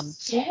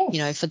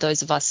 Yes. For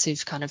those of us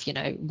who've kind of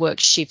work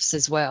shifts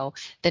as well,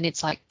 then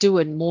it's like do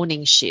a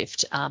morning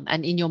shift,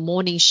 and in your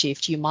morning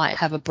shift you might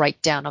have a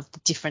breakdown of the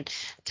different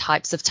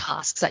types of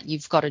tasks that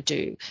you've got to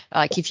do.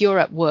 Like if you're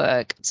at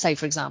work, say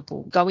for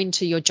example, go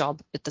into your job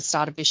at the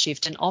start of your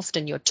shift, and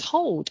often you're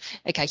told,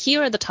 okay,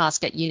 here are the tasks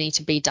that you need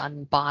to be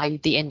done by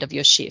the end of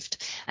your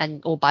shift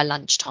or by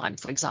lunchtime,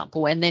 for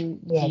example, and then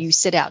you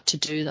set out to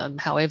do them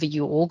however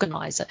you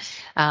organize it.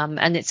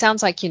 And it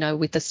sounds like,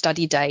 with the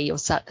study day or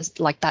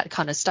like that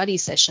kind of study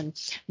session,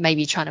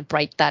 maybe trying to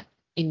break that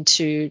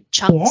into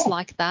chunks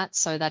like that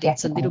so that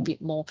it's a little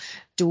bit more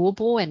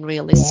doable and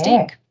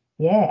realistic.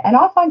 Yeah. And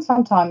I find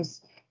sometimes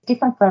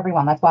different for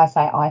everyone. That's why I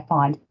say I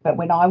find. But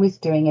when I was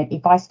doing it,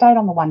 if I stayed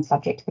on the one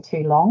subject for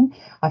too long,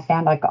 I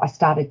found I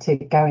started to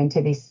go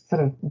into this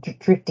sort of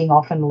drifting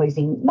off and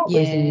not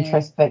losing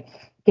interest, but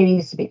getting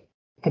just a bit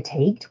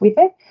fatigued with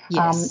it.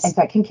 And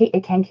so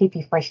it can keep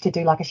you fresh to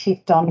do like a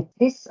shift on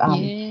this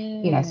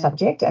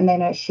subject, and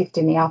then a shift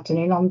in the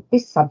afternoon on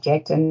this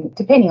subject, and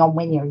depending on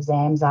when your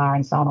exams are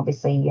and so on,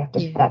 obviously you have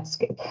to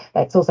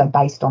that's also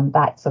based on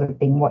that sort of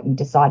thing, what you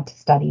decide to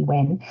study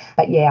when.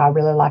 But I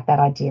really like that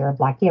idea of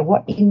like,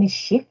 what in this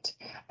shift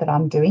that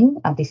I'm doing,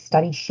 this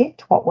study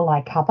shift, what will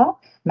I cover?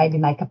 Maybe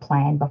make a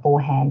plan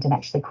beforehand and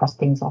actually cross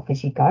things off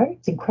as you go.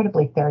 It's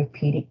incredibly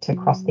therapeutic to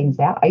cross things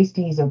out. I used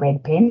to use a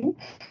red pen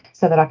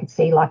so that I could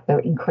see like the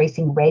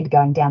increasing red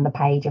going down the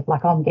page of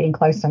like, I'm getting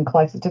closer and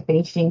closer to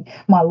finishing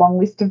my long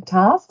list of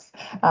tasks.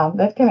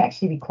 That can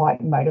actually be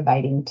quite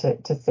motivating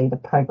to see the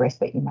progress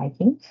that you're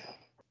making.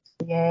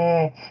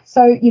 Yeah.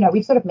 So,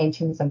 we've sort of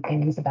mentioned some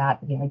things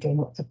about, doing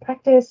lots of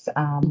practice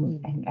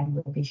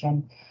and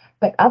revision.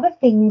 But other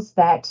things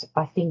that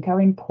I think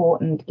are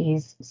important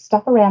is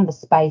stuff around the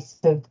space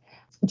of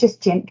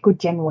just good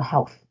general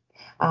health.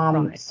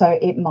 So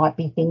it might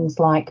be things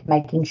like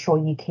making sure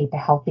you keep a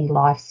healthy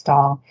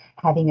lifestyle,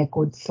 having a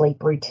good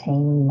sleep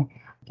routine,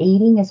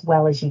 eating as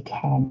well as you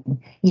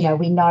can. You know,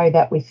 we know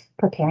that with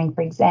preparing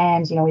for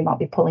exams, you know, we might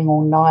be pulling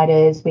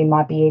all-nighters, we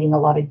might be eating a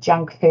lot of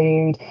junk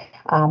food,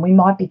 we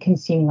might be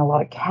consuming a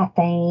lot of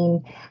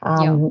caffeine.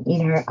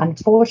 You know,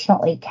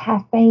 unfortunately,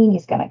 caffeine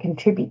is going to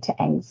contribute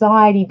to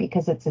anxiety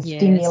because it's a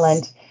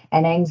stimulant,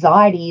 and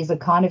anxiety is a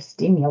kind of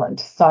stimulant.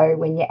 So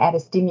when you add a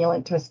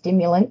stimulant to a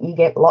stimulant, you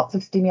get lots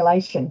of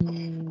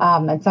stimulation,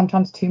 and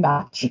sometimes too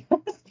much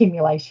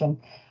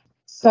stimulation.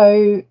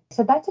 So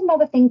that's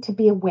another thing to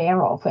be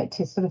aware of,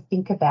 to sort of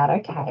think about,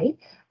 okay,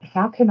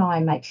 how can I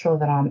make sure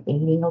that I'm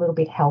eating a little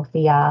bit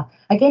healthier?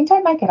 Again,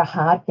 don't make it a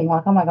hard thing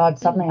like, oh my God,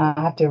 suddenly I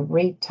have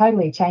to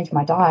totally change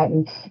my diet.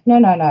 And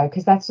no,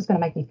 because that's just going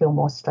to make me feel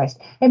more stressed.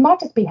 It might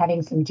just be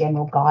having some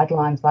general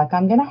guidelines, like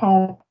I'm going to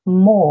have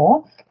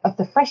more of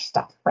the fresh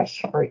stuff,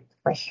 fresh fruit,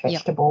 fresh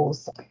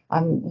vegetables.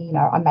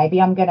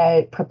 Maybe I'm going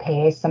to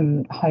prepare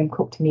some home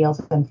cooked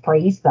meals and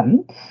freeze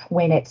them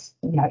when it's,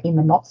 you know, in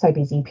the not so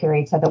busy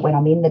period, so that when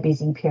I'm in the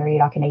busy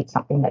period, I can eat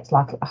something that's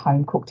like a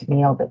home cooked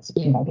meal that's,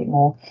 you know, a bit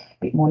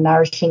more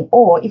nourishing.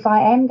 Or if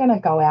I am going to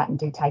go out and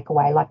do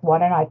takeaway, like why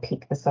don't I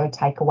pick the sort of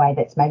takeaway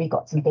that's maybe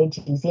got some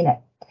veggies in it?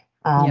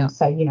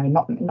 So, you know,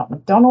 not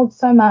McDonald's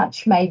so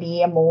much,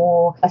 maybe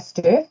a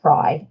stir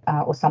fry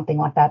or something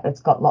like that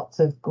that's got lots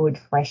of good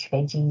fresh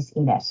veggies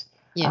in it.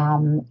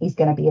 Is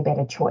going to be a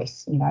better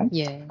choice, you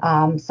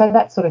know. So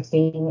that sort of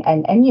thing,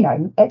 and you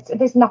know,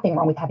 there's nothing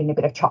wrong with having a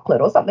bit of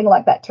chocolate or something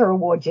like that to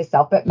reward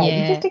yourself, but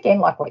maybe just again,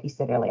 like what you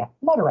said earlier,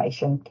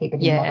 moderation, keep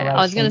it in moderation.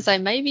 I was going to say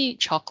maybe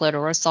chocolate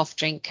or a soft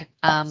drink.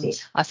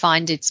 I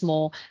find it's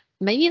more,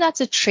 maybe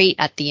that's a treat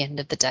at the end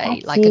of the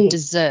day, a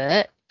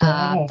dessert.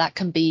 That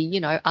can be, you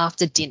know,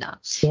 after dinner.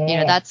 You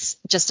know, that's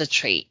just a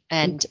treat,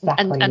 and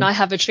I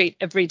have a treat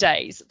every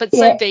day. But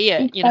so be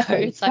it. You know,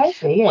 it's like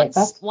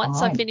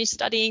once I finish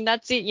studying,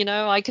 that's it. You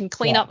know, I can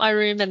clean up my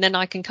room, and then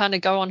I can kind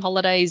of go on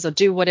holidays or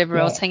do whatever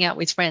else, hang out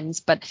with friends.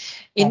 But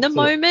in the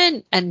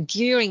moment and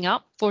gearing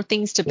up for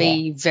things to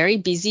be very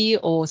busy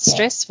or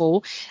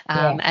stressful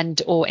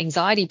and or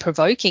anxiety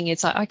provoking,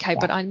 it's like, okay,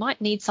 but I might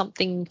need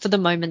something for the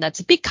moment that's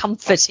a bit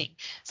comforting.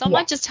 So I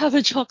might just have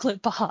a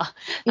chocolate bar.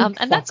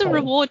 And that's a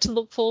reward to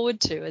look forward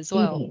to as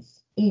well.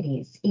 It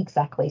is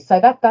exactly. So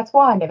that's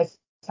why I never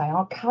say,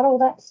 oh, cut all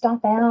that stuff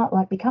out,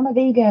 like become a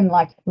vegan,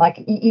 like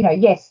you know,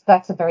 yes,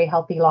 that's a very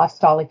healthy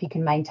lifestyle if you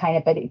can maintain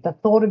it, but if the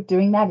thought of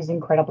doing that is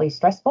incredibly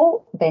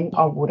stressful, then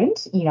I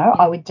wouldn't, you know.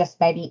 I would just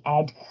maybe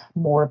add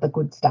more of the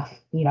good stuff,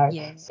 you know.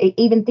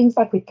 Even things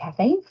like with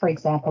caffeine, for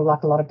example,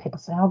 like a lot of people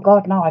say, oh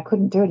God, no, I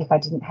couldn't do it if I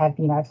didn't have,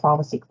 you know, 5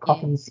 or 6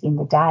 coffees in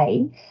the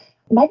day.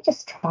 Maybe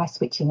just try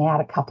switching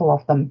out a couple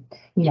of them,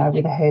 you know,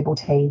 with a herbal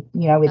tea,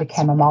 you know, with a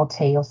chamomile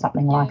tea or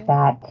something like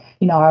that.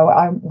 You know,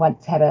 I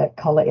once had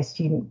a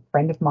student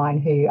friend of mine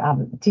who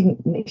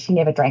she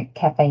never drank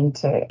caffeine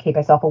to keep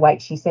herself awake.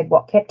 She said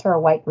what kept her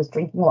awake was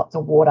drinking lots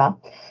of water,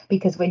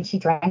 because when she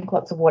drank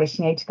lots of water,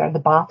 she needed to go to the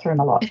bathroom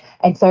a lot.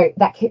 And so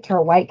that kept her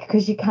awake,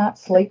 because you can't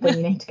sleep when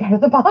you need to go to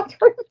the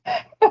bathroom.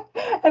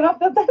 And I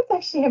thought that's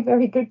actually a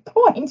very good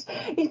point.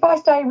 If I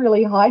stay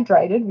really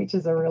hydrated, which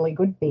is a really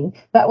good thing,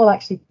 that will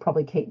actually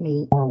probably keep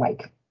me more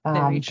awake.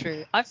 Very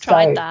true. I've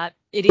tried that.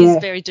 It is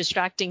very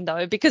distracting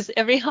though, because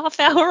every half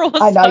hour or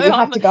so I know you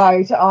have to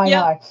go to, I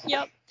know.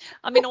 Yep.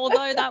 I mean,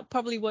 although that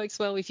probably works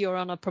well if you're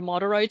on a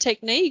Pomodoro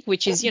technique,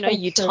 which is, you know,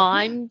 you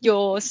time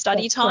your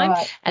study time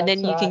and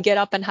then you can get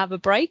up and have a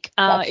break.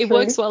 It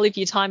works well if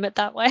you time it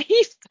that way.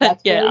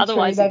 But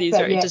otherwise it is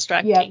very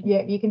distracting.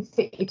 Yeah, you can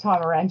set your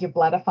time around your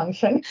bladder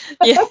function.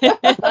 That's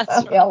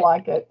right. I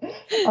like it.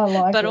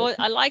 But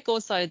I like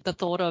also the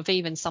thought of,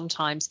 even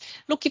sometimes,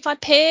 look, if I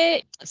pair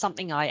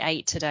something I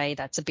ate today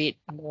that's a bit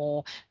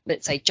more,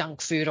 let's say,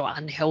 junk food or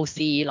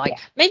unhealthy,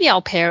 maybe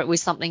I'll pair it with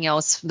something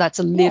else that's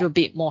a little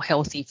bit more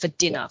healthy for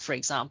dinner, for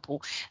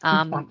example.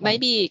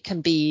 Maybe it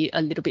can be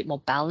a little bit more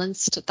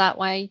balanced that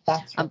way.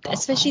 That's right.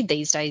 Especially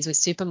these days with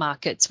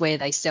supermarkets, where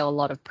they sell a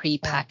lot of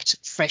pre-packed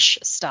fresh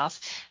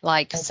stuff,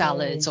 like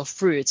salads or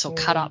fruits or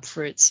cut up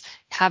fruits.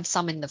 Have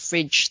some in the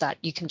fridge that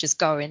you can just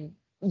go and,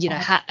 you know,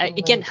 have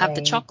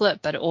the chocolate,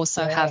 but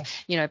also have,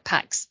 you know,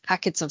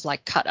 packets of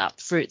like cut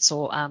up fruits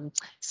or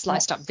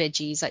sliced up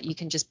veggies that you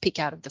can just pick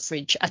out of the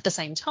fridge at the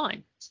same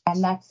time.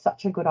 And that's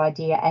such a good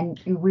idea. And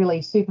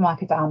really,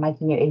 supermarkets are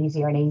making it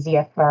easier and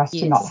easier for us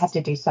to not have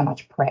to do so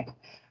much prep.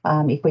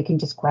 If we can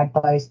just grab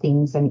those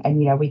things and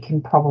you know, we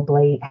can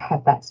probably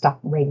have that stuff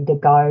ready to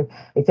go.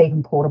 It's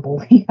even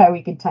portable, you know,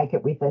 we can take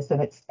it with us,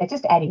 and it's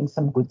just adding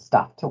some good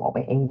stuff to what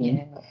we're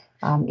eating.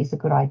 Is a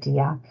good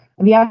idea.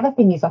 And the other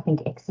thing is, I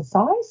think,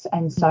 exercise.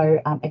 And so,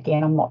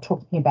 again, I'm not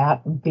talking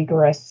about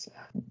vigorous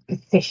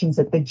sessions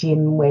at the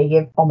gym where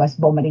you're almost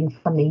vomiting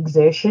from the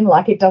exertion.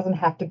 Like, it doesn't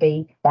have to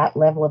be that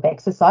level of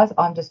exercise.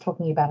 I'm just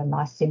talking about a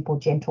nice, simple,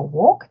 gentle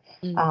walk,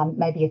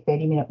 maybe a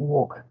 30-minute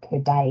walk per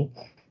day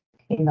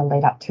in the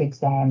lead up to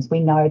exams. We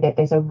know that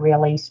there's a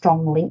really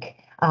strong link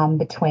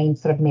between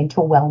sort of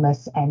mental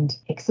wellness and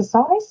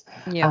exercise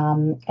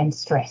and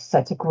stress. So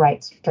it's a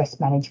great stress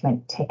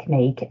management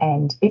technique,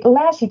 and it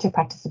allows you to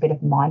practice a bit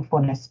of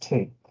mindfulness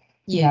too.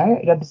 you know,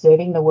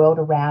 observing the world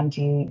around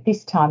you.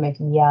 This time of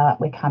year,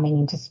 we're coming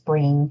into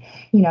spring,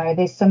 you know,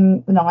 there's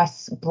some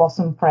nice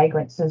blossom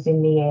fragrances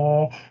in the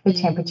air. The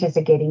temperatures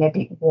are getting a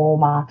bit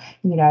warmer,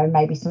 you know,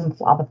 maybe some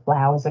other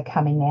flowers are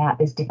coming out.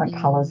 There's different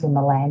colours in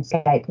the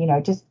landscape, you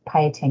know, just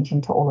pay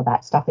attention to all of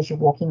that stuff as you're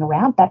walking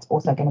around. That's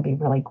also going to be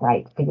really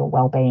great for your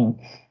well-being.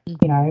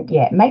 You know,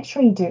 make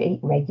sure you do eat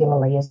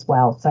regularly as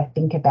well. So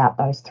think about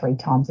those 3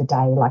 times a day.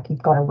 Like,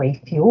 you've got to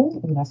refuel.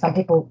 You know, some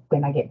people,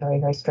 when they get very,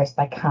 very stressed,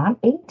 they can't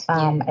eat.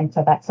 And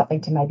so that's something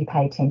to maybe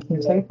pay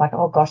attention to. Like,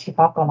 oh gosh, if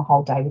I've gone a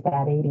whole day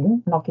without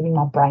eating, I'm not giving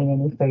my brain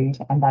any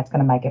food, and that's going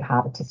to make it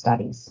harder to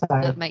study. So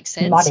that makes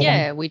sense.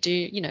 We do,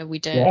 you know, we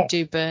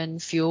do burn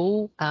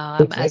fuel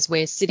as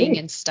we're sitting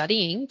and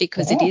studying,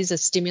 because it is a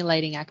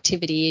stimulating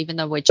activity, even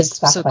though we're just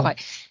sort of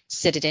quite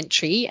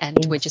sedentary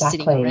and we're just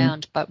sitting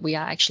around, but we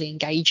are actually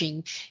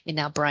engaging in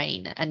our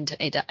brain, and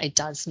it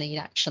does need,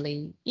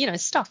 actually, you know,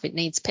 stuff. It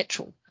needs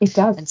petrol. It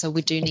does. And so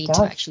we do need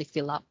to actually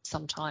fill up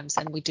sometimes,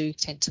 and we do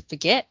tend to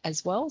forget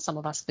as well. Some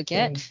of us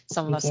forget,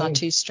 some of us are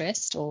too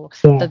stressed, or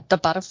the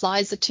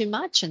butterflies are too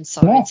much, and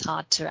so it's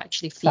hard to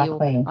actually feel.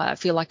 I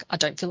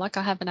don't feel like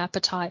I have an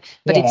appetite,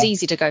 but it's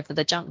easy to go for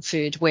the junk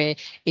food, where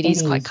it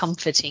is quite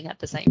comforting at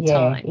the same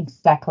time.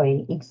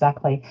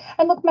 Exactly.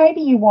 And look,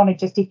 maybe you want to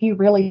just, if you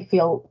really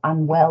feel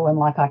unwell and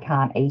like, I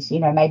can't eat, you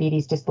know, maybe it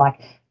is just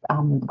like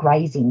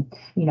grazing,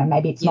 you know,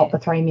 maybe it's not the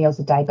 3 meals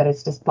a day, but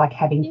it's just like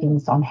having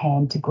things on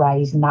hand to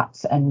graze,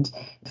 nuts and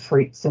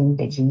fruits and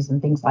veggies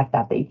and things like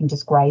that you can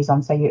just graze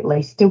on, so you're at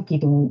least still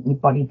giving your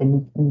body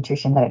the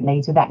nutrition that it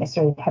needs without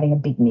necessarily having a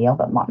big meal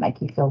that might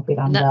make you feel a bit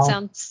unwell. And that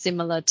sounds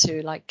similar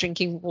to like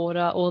drinking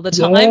water all the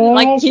time.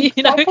 Like,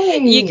 you know,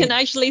 you can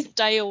actually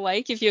stay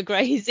awake if you're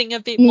grazing a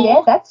bit more.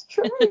 Yeah, that's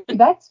true.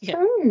 That's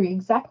true.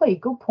 Exactly.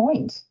 Good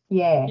point.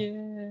 Yeah.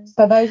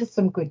 So those are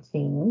some good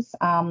things.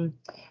 And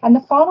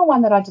the final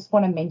one that I just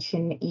want to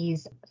mention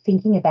is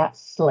thinking about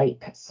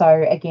sleep.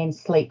 So again,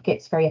 sleep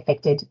gets very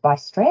affected by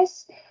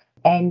stress,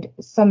 and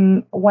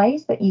some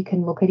ways that you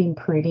can look at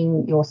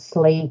improving your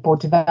sleep or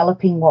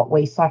developing what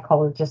we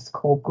psychologists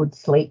call good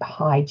sleep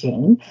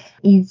hygiene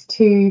is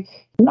to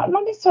not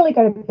necessarily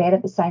go to bed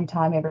at the same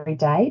time every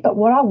day, but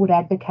what I would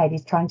advocate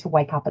is trying to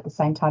wake up at the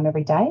same time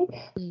every day,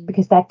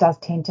 because that does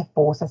tend to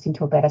force us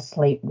into a better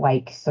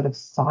sleep-wake sort of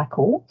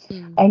cycle.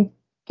 And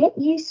get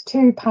used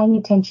to paying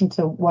attention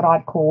to what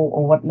I'd call,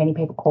 or what many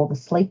people call, the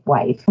sleep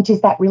wave, which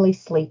is that really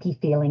sleepy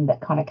feeling that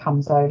kind of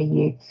comes over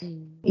you.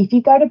 If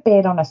you go to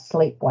bed on a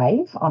sleep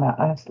wave, on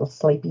a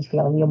sleepy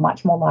feeling, you're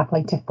much more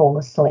likely to fall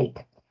asleep.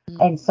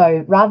 And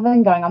so rather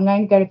than going, I'm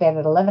going to go to bed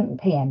at 11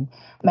 p.m.,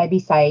 maybe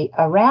say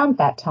around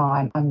that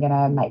time, I'm going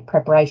to make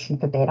preparation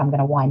for bed. I'm going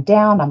to wind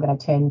down. I'm going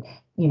to turn,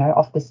 you know,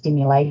 off the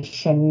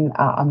stimulation.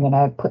 I'm going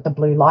to put the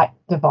blue light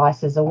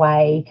devices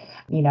away.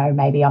 You know,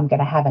 maybe I'm going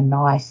to have a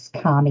nice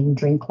calming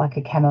drink like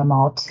a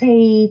chamomile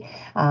tea.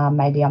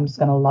 Maybe I'm just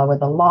going to lower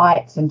the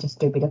lights and just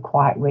do a bit of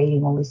quiet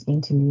reading or listening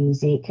to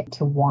music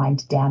to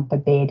wind down for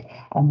bed.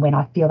 And when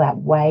I feel that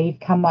wave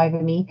come over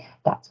me,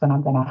 that's when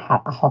I'm going to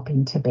hop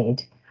into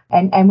bed.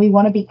 And we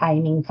want to be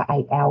aiming for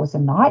 8 hours a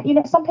night. You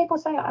know, some people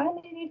say, I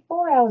only need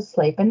 4 hours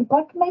sleep. And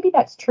like, maybe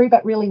that's true,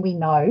 but really we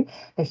know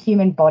the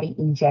human body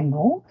in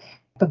general,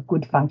 for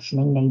good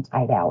functioning, needs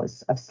 8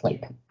 hours of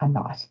sleep a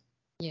night.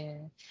 Yeah.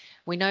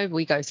 We know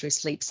we go through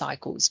sleep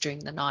cycles during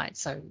the night.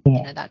 So,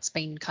 you know, that's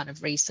been kind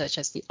of researched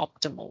as the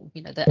optimal.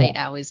 You know, the 8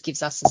 hours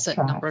gives us a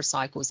certain number of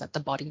cycles that the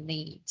body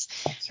needs.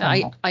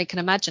 I can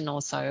imagine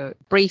also,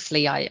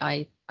 briefly,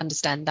 I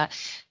understand that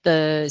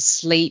the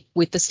sleep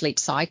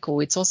cycle,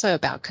 it's also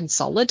about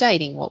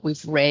consolidating what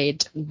we've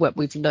read, what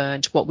we've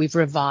learned, what we've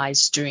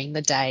revised during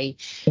the day.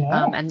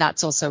 And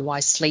that's also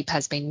why sleep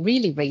has been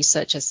really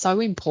researched as so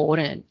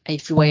important.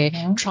 If we're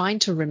trying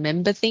to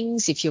remember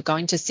things, if you're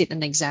going to sit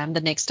an exam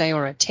the next day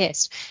or a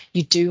test,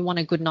 you do want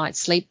a good night's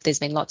sleep. There's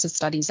been lots of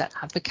studies that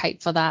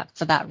advocate for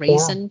that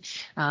reason.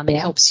 It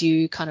helps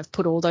you kind of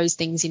put all those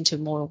things into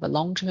more of a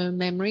long-term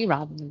memory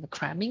rather than the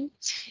cramming.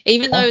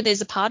 Even though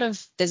there's a part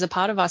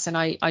of us, and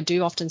I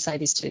do often say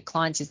this to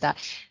clients, is that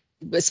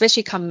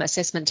especially come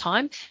assessment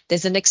time,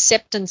 there's an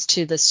acceptance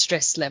to the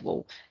stress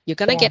level. You're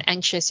going to get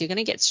anxious, you're going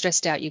to get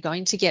stressed out, you're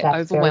going to get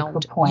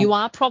overwhelmed. You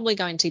are probably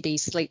going to be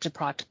sleep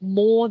deprived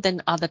more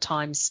than other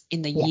times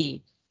in the year.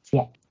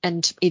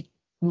 And it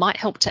might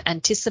help to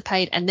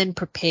anticipate and then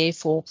prepare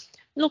for,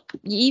 look,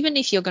 even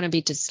if you're going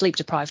to be sleep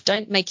deprived,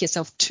 don't make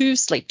yourself too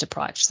sleep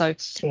deprived. So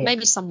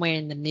maybe somewhere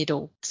in the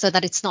middle, so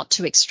that it's not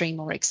too extreme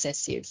or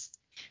excessive.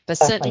 But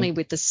certainly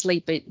with the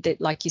sleep,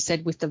 like you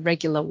said, with the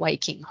regular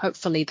waking,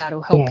 hopefully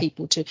that'll help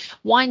people to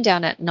wind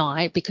down at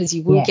night, because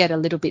you will get a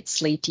little bit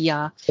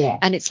sleepier.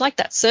 And it's like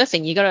that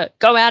surfing. You got to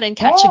go out and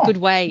catch a good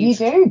wave. You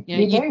do.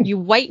 You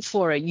wait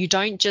for it. You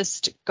don't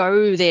just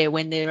go there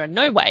when there are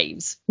no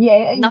waves.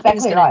 Yeah,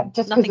 exactly right.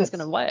 Nothing's going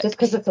to work. Just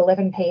because it's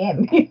 11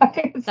 p.m.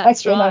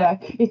 That's right.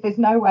 If there's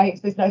no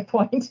waves, there's no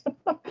point.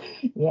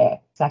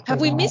 Exactly.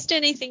 Have we missed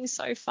anything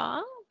so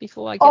far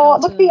before I get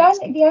on to look, the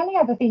next one? the only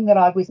other thing that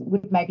I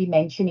would maybe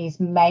mention is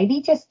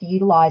maybe just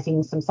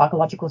utilizing some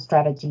psychological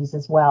strategies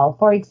as well.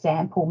 For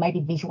example, maybe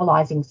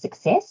visualizing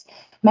success.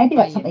 Maybe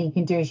that's something you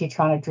can do as you're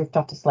trying to drift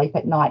off to sleep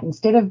at night.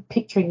 Instead of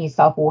picturing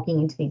yourself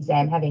walking into the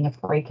exam, having a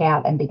freak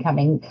out and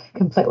becoming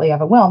completely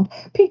overwhelmed,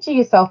 picture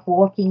yourself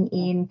walking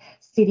in,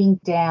 sitting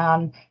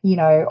down,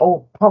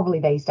 or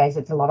probably these days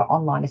it's a lot of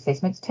online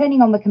assessments,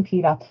 turning on the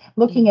computer,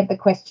 looking at the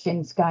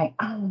questions, going,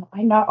 oh,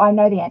 I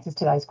know the answers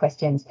to those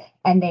questions,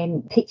 and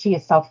then picture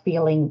yourself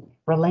feeling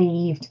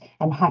relieved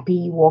and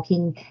happy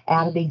walking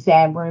out of the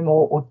exam room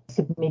or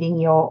submitting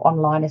your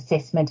online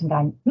assessment and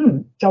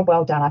going, job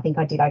well done, I think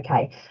I did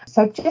okay.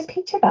 So just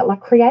picture that,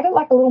 like create it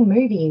like a little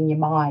movie in your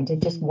mind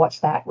and just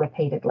watch that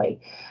repeatedly.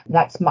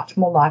 That's much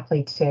more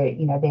likely to,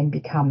 then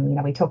become,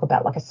 we talk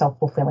about like a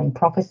self-fulfilling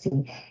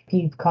prophecy. If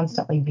you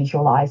constantly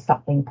visualize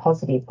something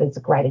positive, there's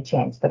a greater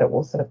chance that it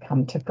will sort of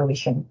come to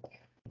fruition.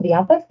 The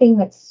other thing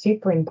that's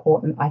super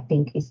important, I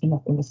think, is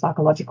in the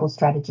psychological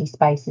strategy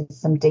space is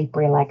some deep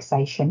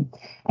relaxation.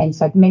 And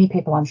so many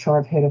people, I'm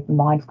sure, have heard of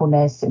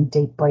mindfulness and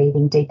deep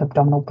breathing, deep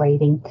abdominal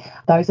breathing.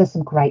 Those are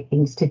some great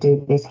things to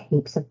do. There's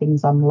heaps of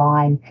things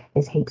online.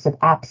 There's heaps of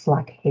apps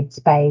like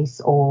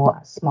Headspace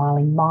or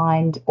Smiling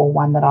Mind, or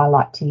one that I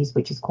like to use,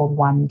 which is called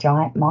One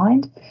Giant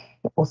Mind,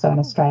 also an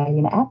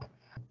Australian app.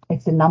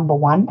 It's the number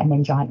one and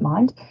then Giant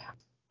Mind.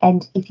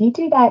 And if you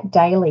do that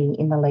daily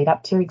in the lead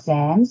up to your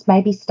exams,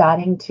 maybe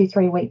starting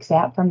 2-3 weeks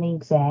out from the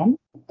exam,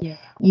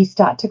 you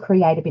start to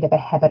create a bit of a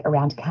habit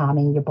around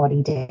calming your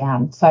body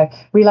down. So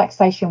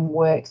relaxation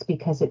works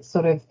because it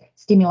sort of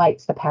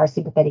stimulates the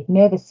parasympathetic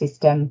nervous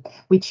system,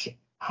 which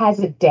has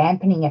a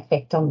dampening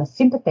effect on the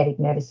sympathetic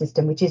nervous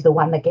system, which is the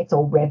one that gets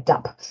all revved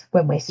up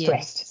when we're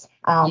stressed.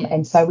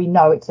 And so we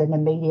know it's an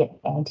immediate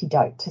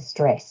antidote to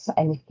stress.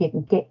 And if you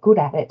can get good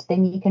at it,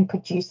 then you can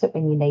produce it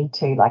when you need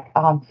to. Like,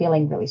 I'm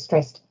feeling really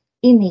stressed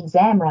in the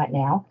exam right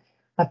now.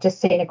 I've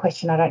just seen a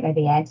question I don't know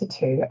the answer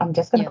to. I'm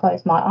just going to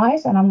close my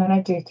eyes and I'm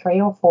going to do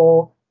 3 or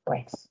 4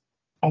 breaths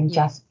and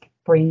just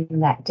bring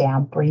that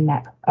down, bring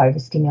that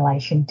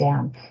overstimulation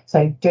down.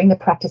 So doing the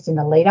practice in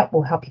the lead up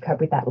will help you cope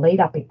with that lead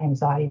up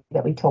anxiety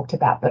that we talked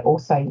about, but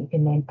also you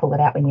can then pull it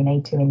out when you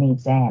need to in the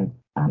exam,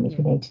 if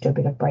you need to do a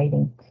bit of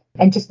breathing.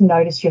 And just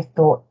notice your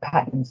thought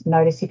patterns.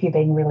 Notice if you're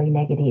being really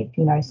negative,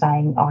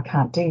 saying, oh, I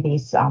can't do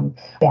this, I'm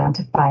bound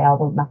to fail,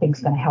 well,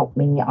 nothing's going to help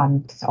me,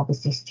 I'm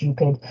obviously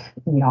stupid,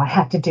 I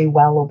have to do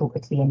well or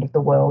it's the end of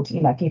the world.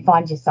 If you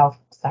find yourself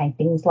saying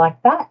things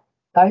like that,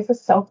 those are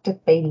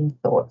self-defeating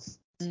thoughts.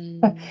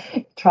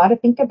 Try to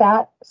think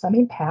about some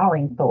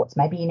empowering thoughts.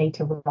 Maybe you need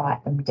to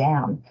write them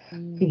down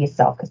for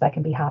yourself because they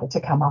can be harder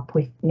to come up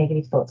with.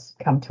 Negative thoughts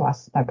come to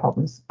us, no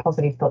problems.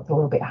 Positive thoughts are a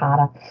little bit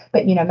harder.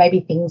 But,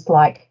 maybe things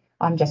like,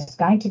 I'm just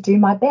going to do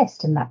my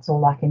best and that's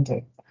all I can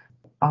do.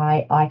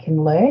 I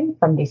can learn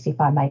from this if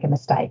I make a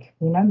mistake.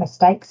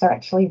 Mistakes are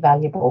actually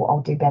valuable.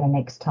 I'll do better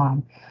next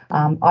time.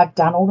 I've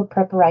done all the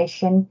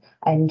preparation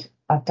and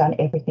I've done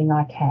everything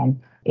I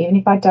can. Even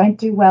if I don't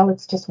do well,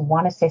 it's just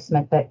one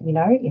assessment that, in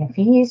a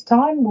few years'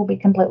 time will be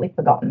completely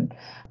forgotten.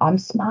 I'm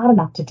smart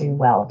enough to do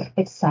well.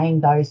 It's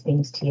saying those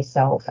things to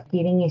yourself,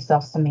 giving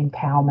yourself some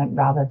empowerment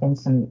rather than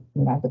some,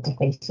 the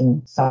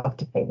defeating,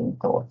 self-defeating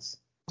thoughts.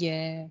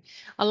 Yeah,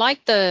 I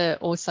like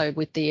also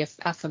with the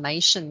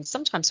affirmations,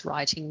 sometimes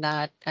writing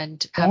that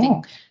and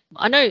having,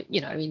 I know,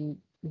 in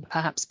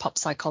perhaps pop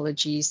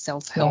psychology,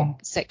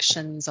 self-help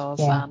sections of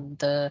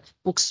the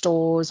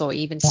bookstores or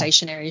even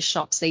stationery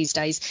shops these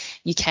days,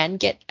 you can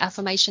get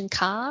affirmation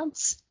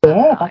cards.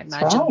 I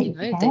imagine,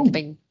 they've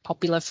been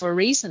popular for a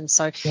reason.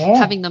 So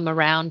having them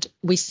around,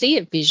 we see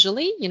it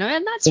visually,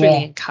 and that's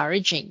really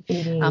encouraging.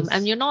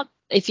 And you're not,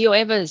 if you're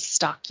ever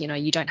stuck,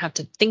 you don't have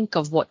to think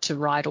of what to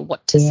write or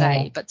what to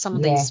say, but some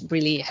of these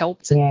really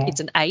help.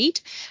 It's an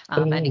aid,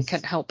 and it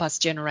can help us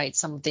generate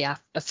some of the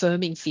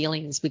affirming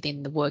feelings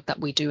within the work that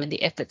we do and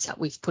the efforts that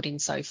we've put in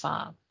so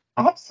far.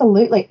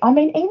 Absolutely. I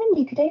mean,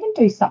 you could even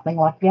do something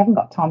like, if you haven't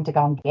got time to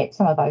go and get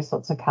some of those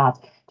sorts of cards,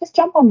 just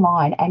jump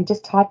online and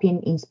just type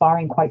in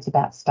inspiring quotes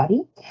about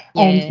study,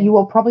 and you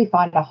will probably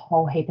find a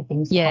whole heap of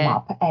things come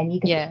up, and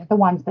you can pick the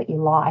ones that you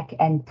like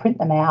and print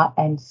them out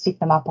and stick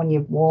them up on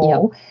your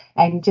wall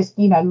and just,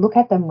 look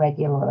at them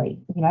regularly.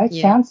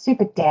 It sounds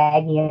super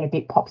daggy and a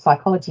bit pop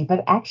psychology,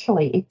 but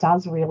actually it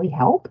does really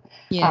help.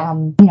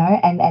 And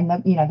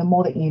the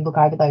more that you look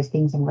over those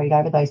things and read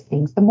over those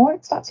things, the more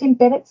it starts to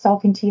embed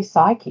itself into your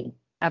psyche.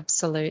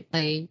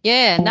 Absolutely.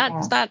 Yeah, and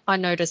that I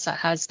notice that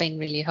has been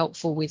really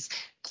helpful with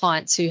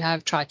clients who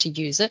have tried to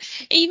use it.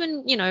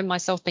 Even,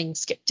 myself being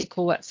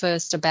skeptical at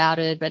first about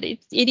it, but it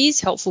is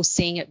helpful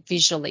seeing it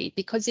visually,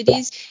 because it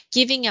is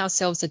giving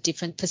ourselves a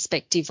different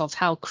perspective of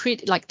how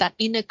like that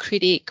inner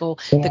critic or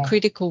the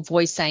critical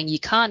voice saying you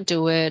can't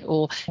do it,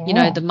 or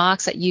the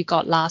marks that you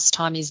got last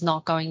time is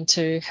not going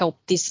to help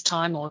this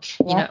time, or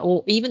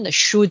or even the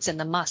shoulds and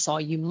the musts,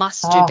 you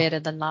must do better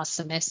than last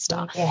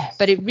semester.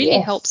 But it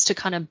really helps to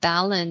kind of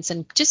balance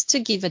and just to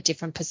give a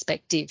different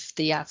perspective,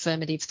 the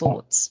affirmative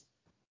thoughts.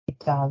 It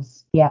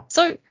does. Yeah.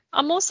 So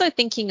I'm also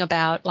thinking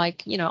about,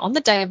 like, on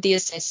the day of the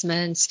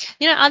assessments,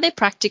 are there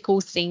practical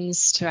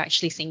things to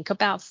actually think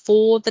about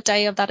for the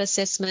day of that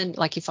assessment?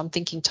 Like if I'm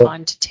thinking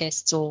time to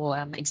tests or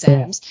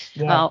exams,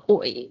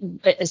 or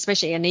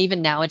especially, and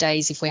even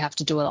nowadays, if we have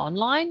to do it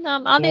online,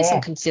 are there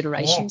some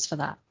considerations for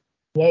that?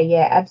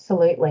 Yeah,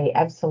 absolutely.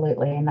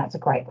 And that's a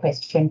great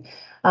question.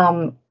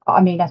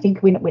 I mean, I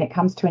think when it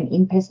comes to an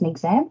in-person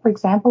exam, for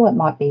example, it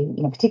might be,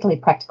 particularly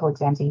practical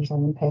exams are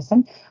usually in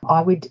person.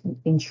 I would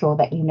ensure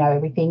that you know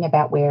everything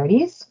about where it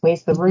is,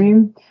 where's the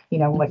room,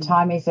 what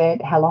time is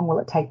it, how long will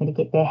it take me to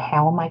get there,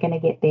 how am I going to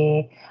get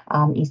there,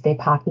 is there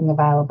parking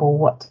available,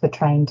 what's the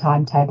train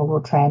timetable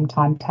or tram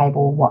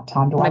timetable, what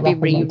time do I maybe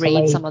roughly need to reread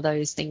leave? some of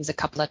those things a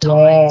couple of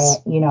times.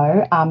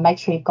 Make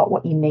sure you've got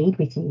what you need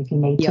with you. If you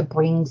need to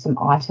bring some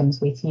items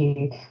with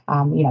you,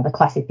 the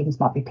classic things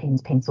might be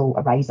pens, pencil,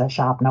 eraser,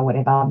 sharpener,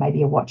 whatever,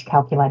 maybe a watch,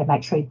 calculator.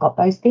 Make sure you've got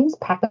those things.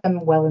 Pack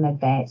them well in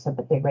advance so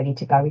that they're ready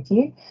to go with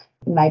you.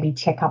 Maybe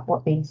check up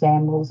what the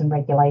exam rules and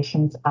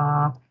regulations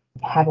are.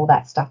 Have all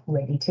that stuff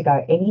ready to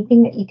go.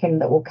 Anything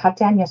that will cut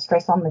down your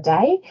stress on the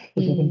day,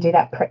 if you can do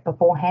that prep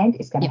beforehand,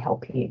 is going to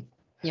help you.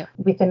 Yep.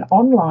 With an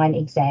online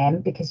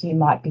exam, because you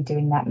might be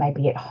doing that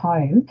maybe at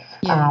home,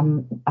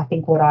 I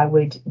think what I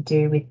would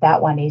do with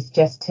that one is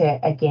just to,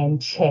 again,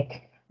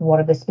 check what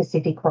are the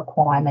specific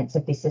requirements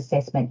of this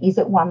assessment. Is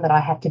it one that I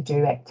have to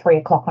do at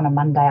 3:00 on a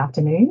Monday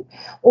afternoon?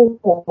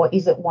 Or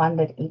is it one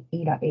that,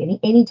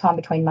 any time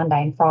between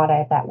Monday and Friday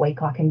of that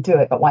week I can do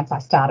it, but once I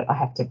start it, I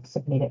have to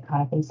submit it,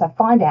 kind of thing. So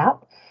find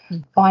out,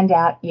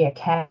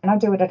 can I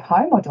do it at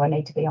home, or do I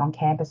need to be on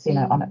campus,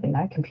 on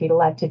a computer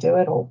lab to do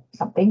it or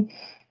something?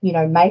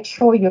 Make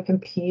sure your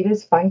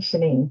computer's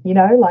functioning, give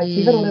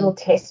it a little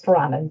test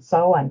run and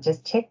so on.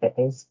 Just check that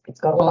it's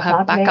got all the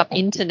hardware. Backup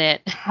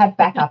internet. Have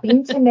backup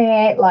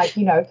internet.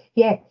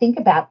 Think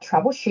about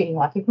troubleshooting.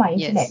 Like if my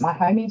internet, my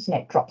home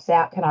internet drops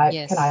out, can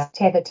I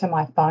tether to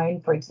my phone,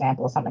 for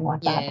example, or something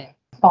like that?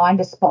 Find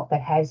a spot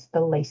that has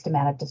the least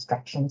amount of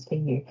distractions for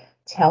you.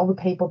 Tell the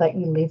people that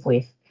you live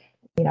with.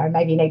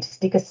 Maybe you need to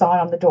stick a sign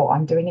on the door,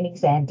 I'm doing an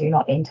exam, do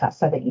not enter,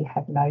 so that you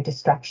have no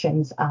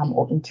distractions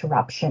or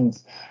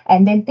interruptions.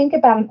 And then think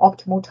about an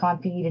optimal time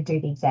for you to do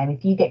the exam.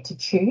 If you get to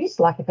choose,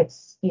 like if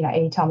it's,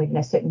 any time within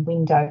a certain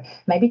window,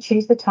 maybe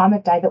choose the time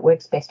of day that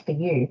works best for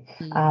you.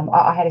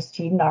 I had a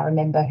student, I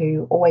remember,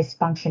 who always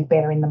functioned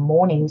better in the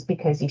mornings,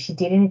 because if she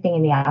did anything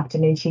in the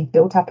afternoon, she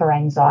built up her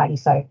anxiety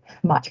so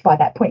much by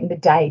that point in the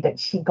day that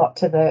she got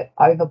to the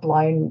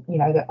overblown,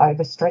 the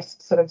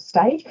overstressed sort of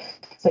stage.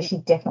 So she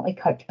definitely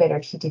coped better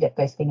if she did it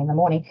first thing in the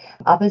morning.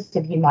 Others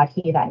of you might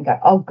hear that and go,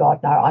 oh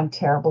God, no, I'm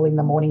terrible in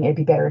the morning. It'd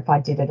be better if I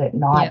did it at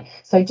night.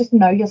 So just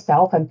know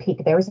yourself and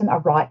pick. There isn't a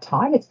right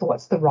time. It's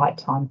what's the right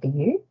time for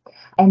you.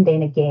 And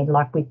then again,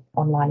 like with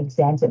online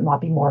exams, it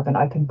might be more of an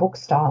open book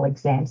style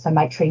exam. So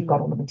make sure you've got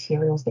all the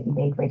materials that you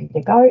need ready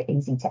to go,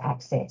 easy to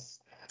access.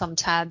 Some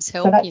tabs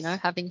help,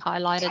 having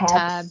highlighted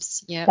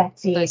tabs. Yeah,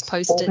 that's those it.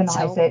 Post-its Organize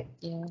help. it.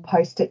 Yeah.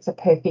 Post-its are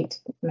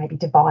perfect. Maybe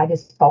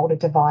dividers, folder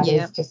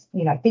dividers. Just,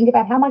 think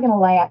about how am I going to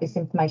lay out this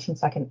information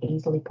so I can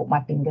easily put my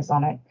fingers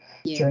on it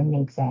during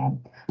the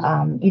exam.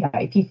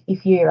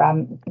 If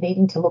you're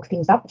needing to look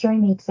things up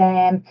during the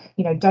exam,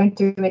 don't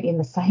do it in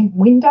the same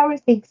window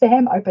as the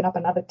exam. Open up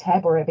another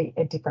tab or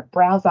a different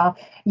browser.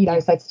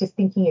 So it's just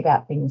thinking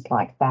about things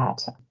like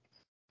that.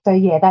 So,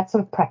 that's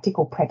sort of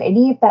practical prep.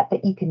 Any of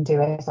that you can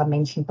do, as I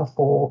mentioned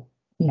before,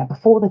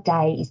 before the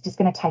day is just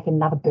going to take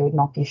another burden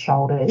off your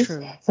shoulders.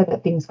 True. So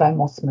that things go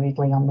more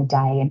smoothly on the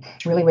day. And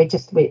really,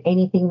 with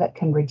anything that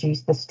can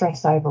reduce the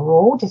stress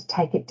overall, just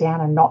take it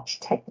down a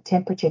notch, take the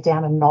temperature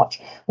down a notch,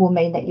 will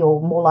mean that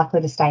you're more likely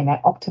to stay in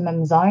that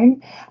optimum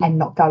zone and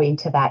not go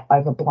into that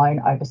overblown,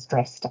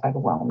 overstressed,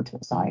 overwhelmed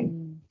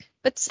zone.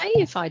 But say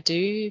if I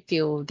do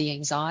feel the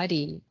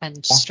anxiety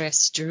and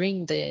stress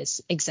during this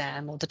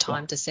exam or the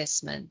timed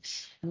assessment,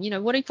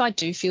 what if I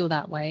do feel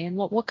that way, and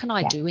what can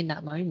I do in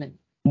that moment?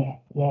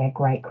 Yeah,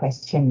 great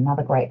question.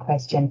 Another great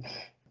question.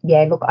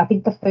 Yeah, look, I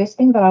think the first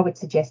thing that I would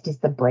suggest is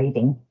the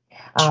breathing.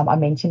 I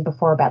mentioned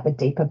before about the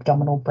deep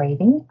abdominal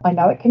breathing. I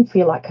know it can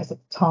feel like, because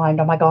it's timed,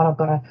 oh my God, I've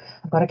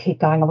got to keep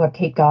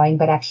going,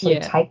 but actually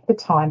take the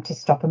time to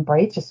stop and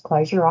breathe. Just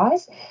close your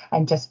eyes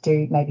and just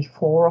do maybe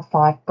 4 or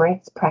 5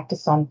 breaths.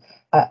 Focus on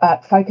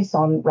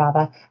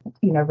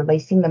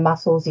releasing the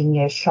muscles in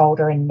your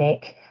shoulder and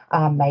neck,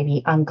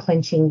 maybe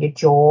unclenching your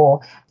jaw.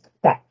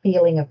 That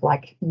feeling of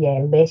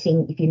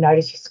letting, if you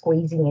notice you're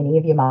squeezing any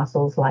of your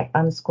muscles,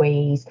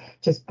 unsqueeze,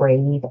 just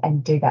breathe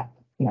and do that,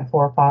 4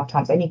 or 5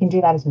 times. And you can do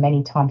that as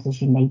many times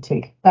as you need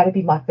to. That'd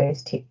be my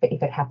first tip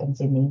if it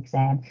happens in the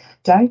exam.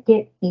 Don't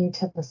get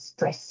into the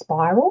stress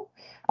spiral.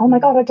 Oh my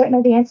God, I don't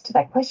know the answer to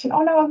that question.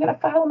 Oh no, I'm going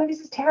to fail. No, this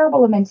is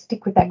terrible. And then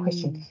stick with that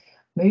question.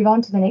 Move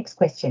on to the next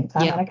question. So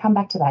I'm going to come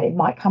back to that. It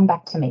might come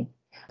back to me.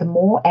 The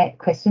more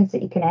questions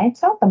that you can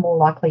answer, the more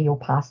likely you'll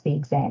pass the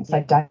exam.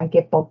 So don't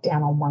get bogged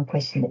down on one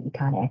question that you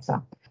can't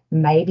answer.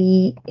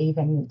 maybe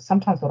even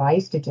sometimes what I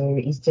used to do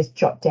is just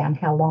jot down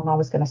how long I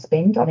was going to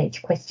spend on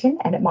each question,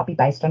 and it might be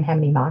based on how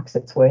many marks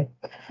it's worth.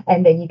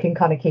 And then you can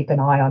kind of keep an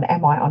eye on,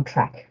 am I on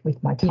track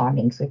with my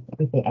timings,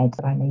 with the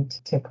answer I need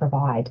to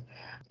provide.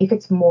 If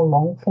it's a more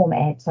long form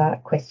answer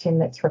question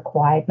that's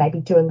required, maybe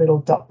do a little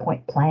dot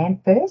point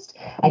plan first,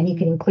 and you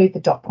can include the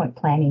dot point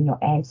plan in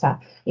your answer.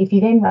 If you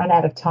then run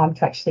out of time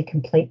to actually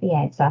complete the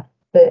answer,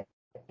 the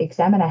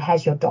examiner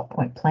has your dot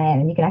point plan,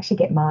 and you can actually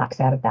get marks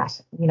out of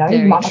that. You know,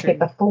 Very you might true. not get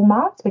the full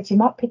marks, but you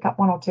might pick up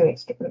 1 or 2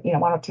 extra,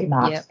 1 or 2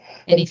 marks. Yep.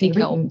 Anything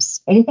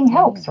helps. Anything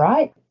helps,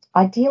 right?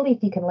 Ideally,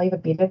 if you can leave a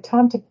bit of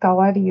time to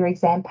go over your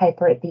exam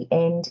paper at the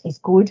end is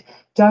good.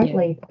 Don't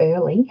leave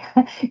early.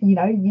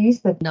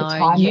 Use the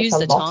time use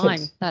that's the allotted.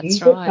 time. That's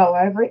use right. it, go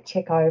over it,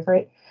 check over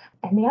it.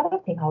 And the other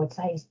thing I would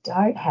say is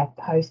don't have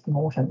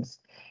post-mortems.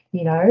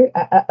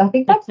 I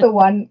think that's the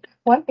one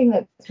thing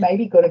that's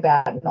maybe good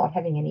about not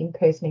having an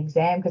in-person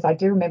exam, because I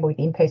do remember with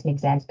in-person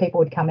exams, people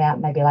would come out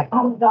and they'd be like,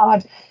 oh, my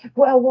God,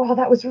 well,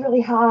 that was really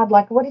hard.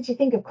 Like, what did you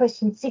think of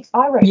question 6?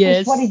 I wrote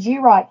this. What did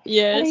you write?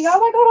 Yes. And you go, oh,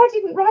 my God, I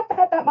didn't write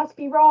that. That must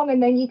be wrong.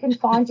 And then you can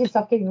find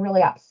yourself getting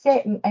really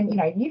upset and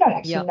you don't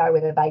actually know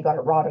whether they got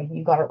it right or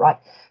you got it right.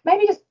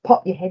 Maybe just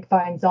pop your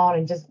headphones on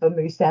and just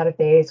vamoose out of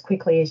there as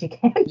quickly as you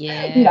can.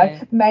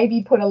 Yeah.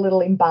 Maybe put a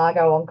little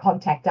embargo on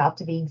contact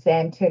after the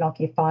exam, turn off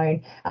your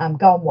phone,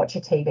 go and watch a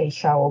TV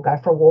show or go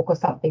for a walk or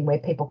something where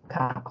people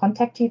can't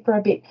contact you for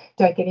a bit.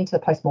 Don't get into the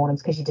postmortems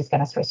because you're just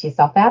going to stress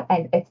yourself out,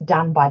 and it's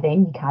done by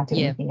then. You can't do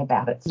anything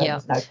about it, so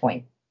there's no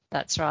point.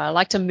 That's right. I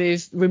like to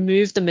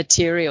remove the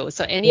material.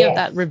 So any of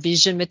that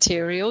revision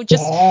material,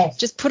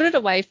 just put it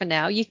away for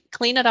now. You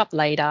clean it up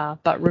later,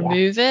 but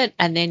remove it,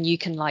 and then you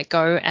can like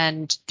go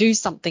and do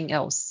something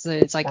else. So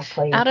it's like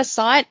out of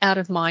sight, out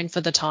of mind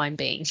for the time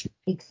being.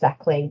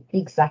 Exactly.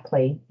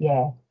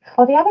 Yeah.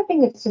 Oh, the other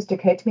thing that's just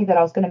occurred to me that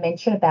I was going to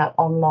mention about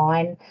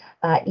online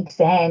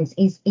exams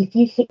is if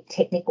you hit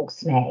technical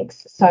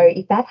snags. So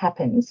if that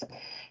happens,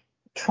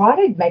 try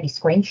to maybe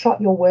screenshot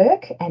your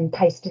work and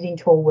paste it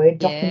into a Word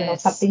document or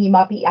something. You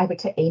might be able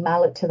to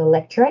email it to the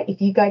lecturer.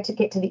 If you go to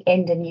get to the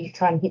end and you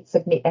try and hit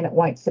submit and it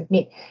won't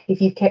submit,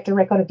 if you've kept a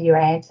record of your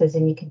answers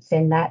and you can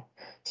send that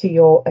to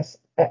your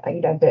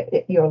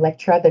your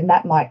lecturer, then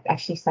that might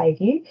actually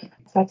save you.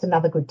 So that's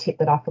another good tip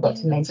that I forgot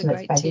to mention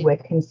that's maybe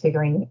worth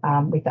considering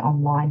with the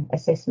online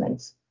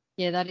assessments.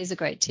 Yeah, that is a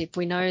great tip.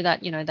 We know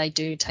that, they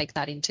do take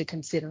that into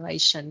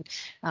consideration.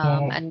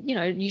 And,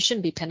 you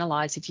shouldn't be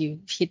penalized if you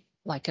hit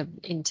like an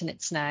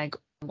internet snag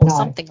or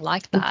something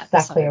like that.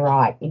 Exactly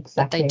right.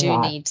 But they do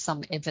need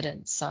some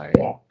evidence. So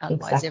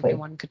otherwise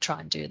everyone could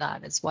try and do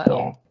that as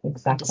well. Yeah,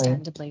 exactly.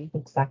 Understandably.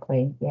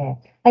 Exactly, yeah.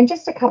 And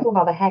just a couple of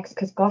other hacks,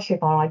 because gosh,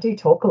 Yvonne, I do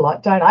talk a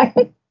lot, don't I?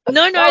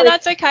 No,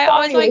 that's okay.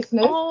 I was like,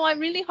 listeners. I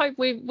really hope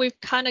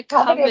we've kind of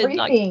covered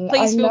everything. Like,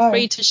 please feel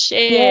free to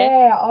share.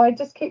 Yeah, I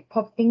just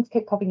things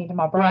keep popping into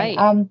my brain.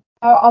 Right.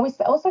 I was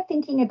also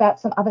thinking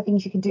about some other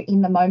things you can do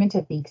in the moment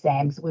of the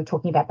exams. We were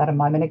talking about that a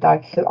moment ago.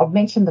 I've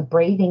mentioned the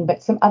breathing,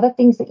 but some other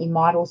things that you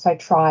might also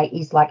try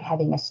is like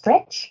having a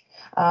stretch,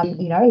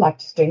 like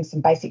just doing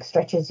some basic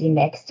stretches, your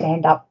neck,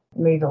 stand up,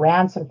 move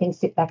around, sort of things,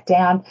 sit back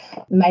down.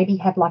 Maybe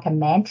have like a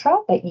mantra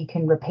that you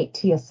can repeat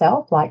to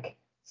yourself, like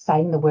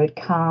saying the word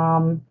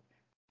calm,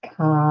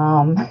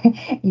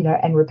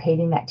 and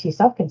repeating that to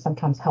yourself can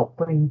sometimes help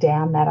bring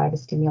down that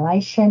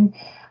overstimulation.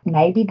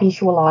 Maybe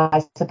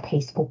visualize a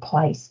peaceful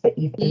place that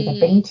you've either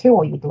been to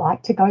or you'd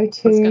like to go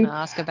to. I was going to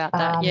ask about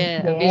that.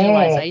 A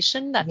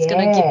visualization that's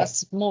going to give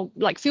us more,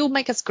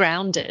 make us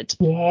grounded.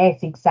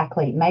 Yes,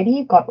 exactly. Maybe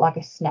you've got like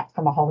a snap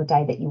from a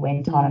holiday that you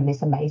went on and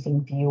this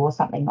amazing view or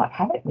something. Like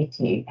have it with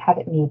you, have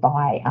it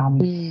nearby,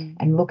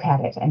 and look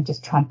at it and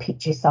just try and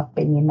picture yourself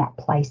being in that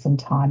place and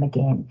time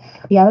again.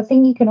 The other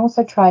thing you can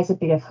also try is a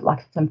bit of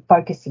like some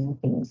focusing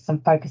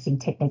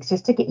techniques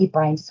just to get your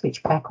brain to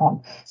switch back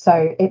on.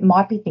 So it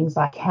might be things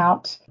like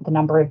count the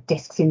number of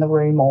desks in the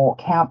room or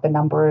count the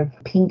number of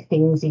pink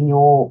things in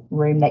your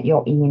room that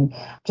you're in.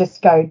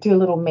 Just go do a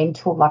little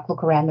mental, like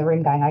look around the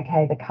room going,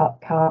 okay, the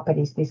carpet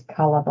is this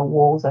color, the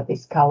walls are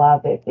this color,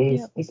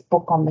 there's this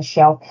book on the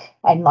shelf,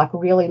 and like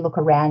really look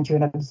around you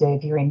and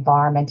observe your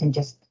environment and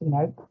just,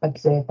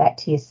 observe that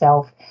to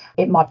yourself.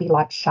 It might be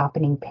like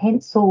sharpening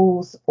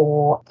pencils,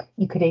 or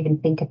you could even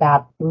think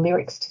about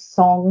lyrics to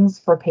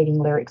songs, repeating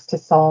lyrics to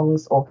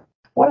songs, or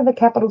what are the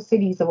capital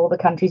cities of all the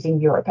countries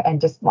in Europe,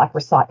 and just like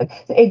recite them.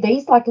 So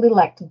these like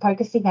little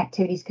focusing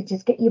activities could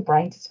just get your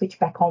brain to switch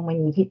back on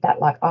when you hit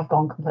that, like I've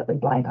gone completely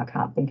blank, I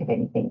can't think of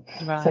anything.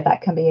 Right. So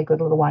that can be a good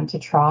little one to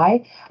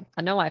try.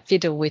 I know I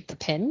fiddle with the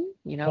pen.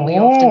 We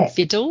often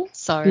fiddle.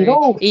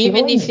 So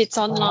even if it's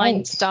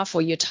online stuff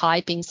or you're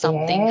typing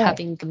something,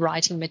 having the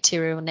writing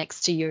material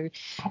next to you,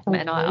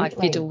 and I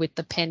fiddle with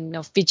the pen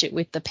or fidget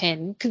with the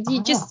pen, because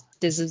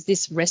there's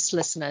this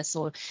restlessness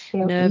or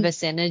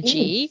nervous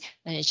energy,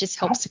 and it just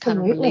helps to kind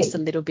of release a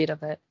little bit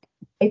of it.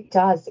 It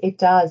does, it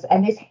does.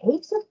 And there's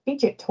heaps of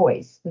fidget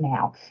toys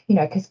now,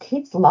 because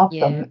kids love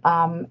Yeah. them.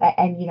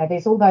 And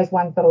there's all those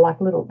ones that are like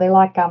they're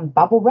like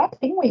bubble wrap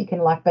thing where you can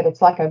but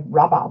it's like a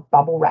rubber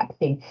bubble wrap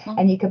thing, Oh,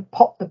 and you can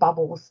pop the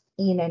bubbles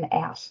in and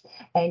out.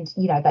 And,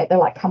 they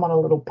like come on a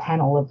little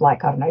panel of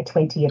like, I don't know,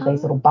 20 of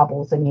these little oh,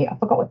 bubbles, and I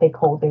forgot what they're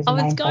called. There's I a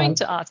was name for going them.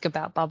 to ask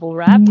about bubble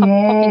wrap. Popping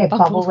Yeah, bubble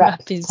bubble wrap,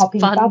 wrap is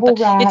popping fun, bubble but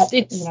wrap,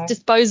 it's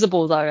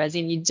disposable though, as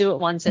in you do it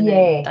once and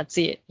then Yeah. that's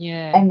it.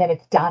 Yeah. And then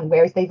it's done.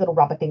 Whereas these little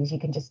rubber things, you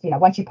can just,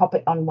 once you pop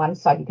it on one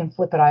side, you can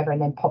flip it over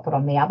and then pop it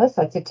on the other.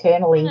 So it's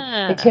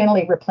Ah,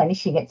 eternally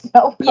replenishing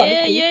itself kind of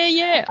yeah, thing. yeah,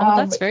 yeah. Oh, Um,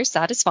 that's very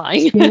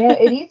satisfying. yeah,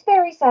 it is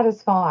very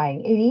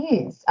satisfying. It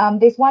is.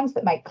 There's ones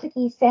that make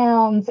clicky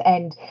sounds,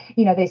 and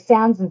there's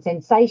sounds and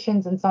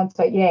sensations and so on.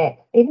 So yeah,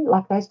 even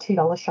like those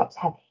 $2 shops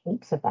have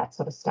heaps of that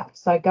sort of stuff.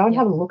 So go and Yep.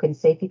 have a look and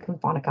see if you can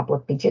find a couple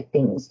of fidget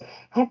things.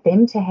 Have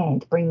them to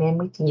hand. Bring them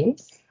with you.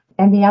 Yes.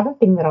 And the other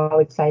thing that I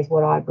would say is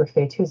what I'd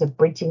refer to as a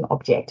bridging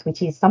object,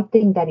 which is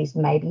something that is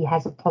maybe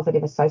has a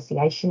positive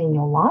association in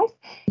your life.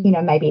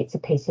 Maybe it's a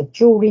piece of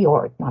jewelry,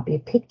 or it might be a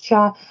picture,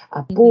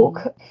 a Mm-hmm.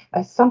 book,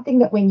 something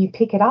that when you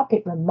pick it up,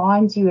 it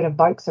reminds you, it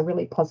evokes a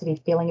really positive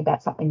feeling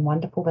about something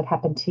wonderful that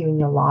happened to you in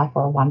your life,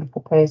 or a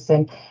wonderful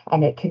person.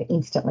 And it can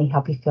instantly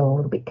help you feel a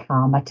little bit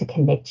calmer, to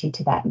connect you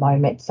to that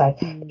moment. So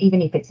Mm.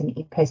 even if it's an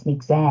in-person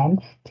exam,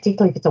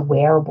 particularly if it's a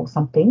wearable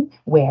something,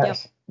 Yep.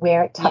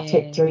 wear it, touch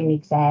it Yeah. during the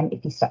exam.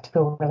 If you start to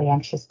feel really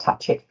anxious,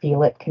 touch it,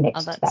 feel it, Oh, connect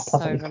to that's that so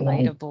positive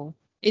feeling. relatable.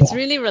 It's Yeah.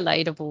 really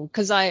relatable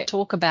because I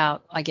talk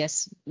about, I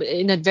guess,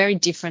 in a very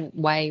different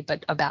way,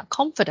 but about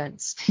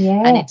confidence. And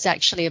Yeah. it's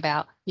actually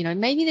about,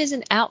 maybe there's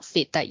an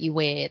outfit that you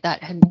wear that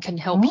can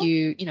help Mhm.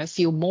 you,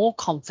 feel more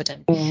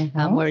confident.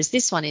 Mhm. Whereas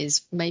this one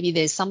is maybe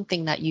there's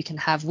something that you can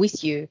have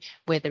with you,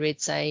 whether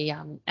it's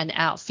an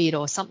outfit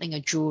or something, a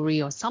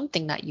jewelry or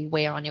something that you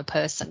wear on your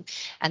person,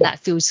 and that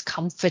feels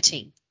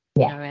comforting,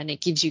 Yeah. and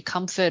it gives you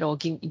comfort or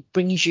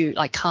brings you,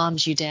 like,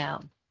 calms you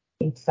down.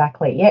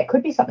 Exactly. Yeah, it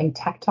could be something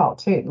tactile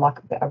too, like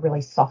a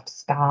really soft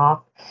scarf,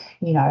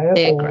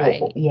 They're or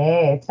great.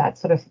 yeah, it's that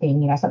sort of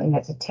thing, something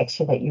that's a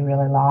texture that you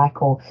really like,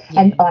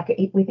 and Yeah. like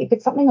if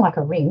it's something like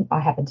a ring,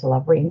 I happen to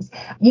love rings,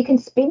 you can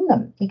spin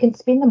them. You can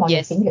spin them on your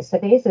Yes. fingers. So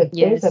there's a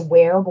Yes.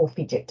 wearable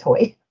fidget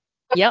toy,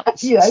 Yep.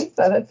 so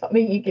that's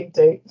something you can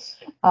do,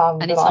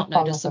 And that it's I not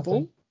find myself doing,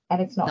 noticeable.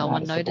 and it's not No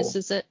one noticeable.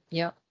 notices it.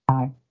 Yep.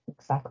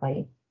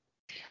 Exactly.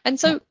 And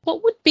so,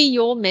 what would be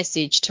your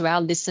message to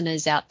our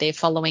listeners out there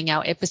following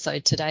our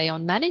episode today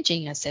on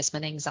managing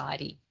assessment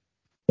anxiety?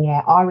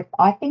 Yeah,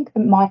 I think that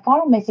my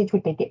final message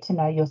would be get to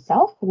know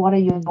yourself. What are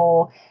Mm.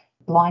 your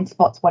blind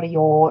spots? What are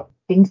your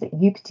things that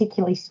you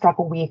particularly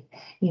struggle with?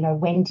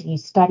 When do you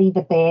study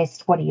the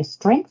best? What are your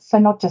strengths? So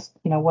not just,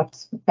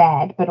 what's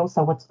bad, but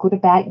also what's good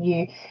about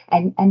you,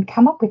 and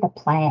come up with a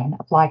plan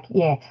of like,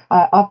 yeah,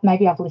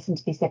 I've listened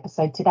to this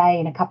episode today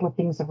and a couple of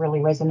things have really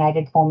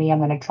resonated for me. I'm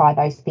going to try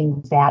those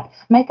things out.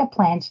 Make a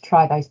plan to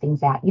try those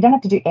things out. You don't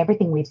have to do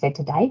everything we've said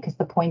today, because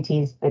the point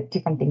is that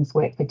different things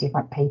work for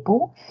different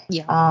people.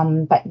 Yeah.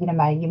 But you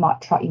might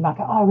go,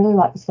 oh, I really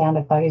like the sound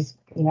of those,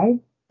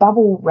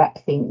 bubble wrap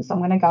things. I'm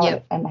going to go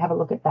Yep. and have a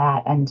look at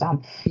that. And,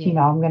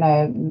 Yeah. I'm going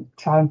to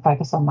try and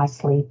focus on my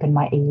sleep and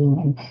my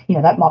eating.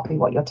 And, that might be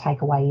what your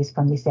takeaway is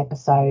from this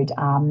episode.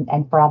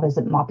 And for others,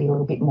 it might be a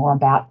little bit more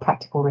about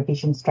practical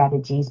revision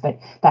strategies, but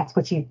that's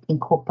what you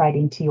incorporate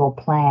into your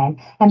plan.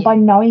 And by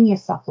Yeah. knowing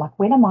yourself, like,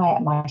 when am I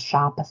at my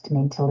sharpest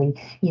mentally?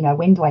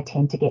 When do I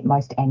tend to get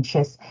most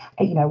anxious?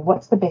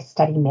 What's the best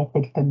study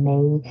method for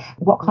me?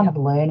 What kind Yep.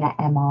 of learner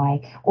am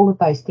I? All of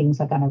those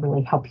things are going to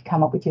really help you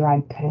come up with your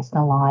own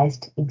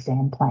personalized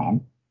exam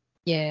plan.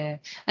 Yeah.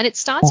 And it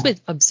starts Yeah,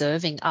 with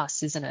observing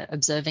us, isn't it? it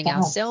Observing does.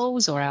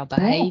 ourselves or our Yeah,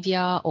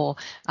 behavior, or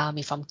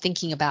if I'm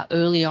thinking about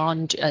earlier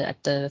on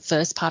at the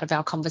first part of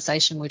our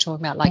conversation, we're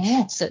talking about like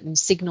yeah, certain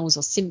signals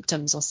or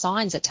symptoms or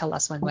signs that tell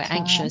us when we're that's right.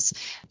 anxious,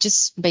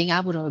 just being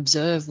able to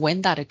observe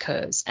when that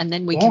occurs. And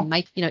then we Yeah, can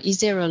make, is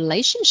there a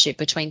relationship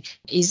between,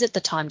 is it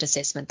the timed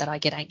assessment that I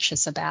get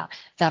anxious about,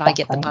 that I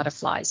get the exactly.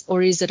 butterflies,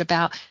 or is it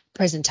about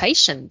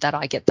presentation that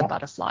I get the Yep,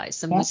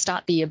 butterflies? And we yep,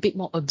 start be a bit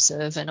more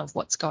observant of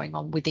what's going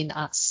on within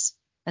us.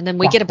 And then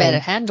we get a better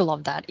exactly. handle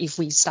on that if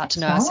we start to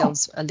That's know right.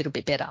 ourselves a little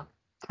bit better.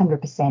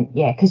 100%.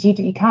 Yeah, because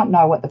you can't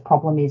know what the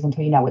problem is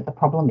until you know what the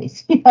problem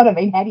is. You know what I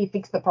mean? How do you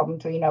fix the problem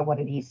until you know what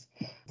it is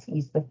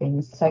the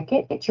things. So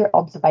get your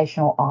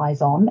observational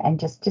eyes on, and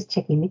just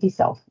check in with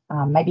yourself.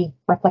 Maybe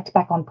reflect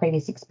back on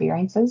previous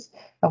experiences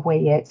of where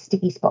your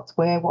sticky spots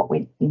were,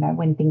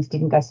 when things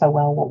didn't go so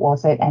well, what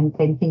was it? And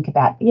then think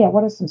about, yeah,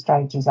 what are some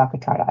strategies I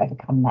could try to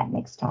overcome that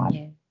next time?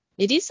 Yeah.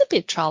 It is a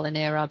bit trial and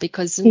error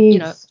because, It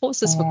is.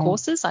 horses for Yeah.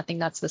 courses, I think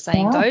that's the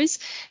saying Yeah. goes.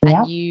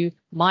 Yeah. And you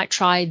might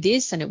try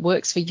this and it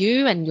works for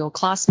you, and your Mm,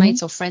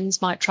 classmates or friends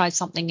might try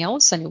something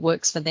else and it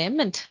works for them.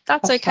 And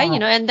that's that's okay,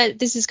 right. and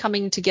this is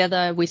coming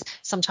together with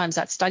sometimes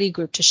that study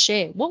group to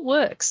share what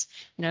works,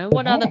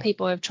 what other Yeah.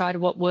 people have tried,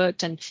 what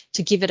worked, and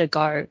to give it a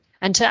go.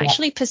 and to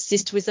actually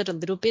persist with it a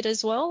little bit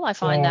as well. I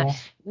find that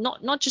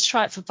not just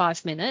try it for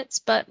 5 minutes,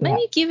 but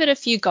maybe give it a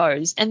few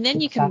goes, and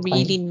then you can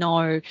really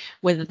know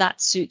whether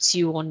that suits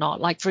you or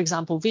not. Like, for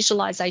example,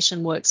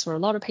 visualization works for a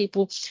lot of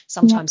people.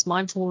 Sometimes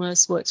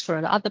mindfulness works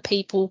for other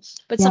people,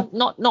 but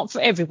not for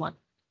everyone.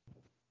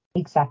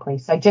 Exactly.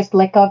 So just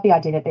let go of the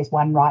idea that there's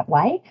one right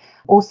way.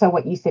 Also,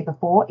 what you said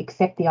before,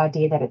 accept the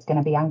idea that it's going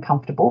to be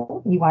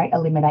uncomfortable. You won't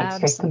eliminate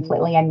stress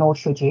completely, and nor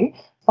should you.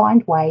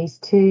 Find ways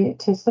to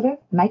sort of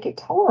make it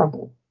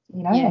tolerable,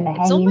 and hang in there.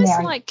 It's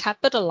almost like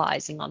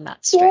capitalizing on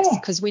that stress,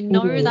 because we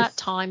know that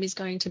time is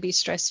going to be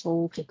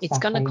stressful. Exactly. It's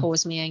going to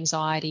cause me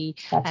anxiety.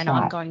 That's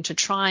I'm going to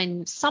try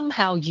and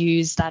somehow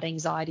use that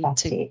anxiety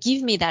to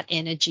give me that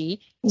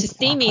energy to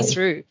see me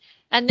through.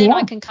 And then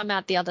I can come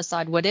out the other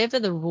side, whatever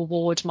the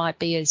reward might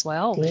be as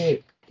well.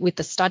 With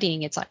the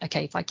studying, it's like,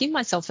 okay, if I give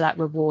myself that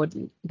reward,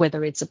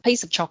 whether it's a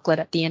piece of chocolate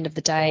at the end of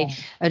the day,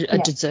 a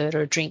dessert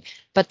or a drink,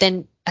 but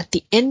then at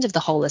the end of the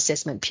whole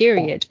assessment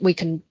period, we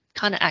can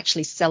kind of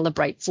actually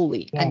celebrate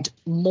fully and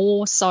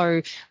more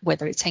so,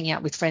 whether it's hanging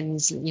out with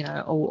friends,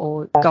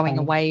 or going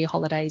away,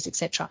 holidays,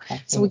 etc.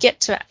 So we get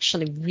to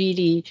actually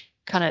really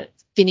kind of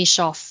finish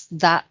off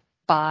that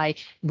by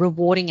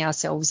rewarding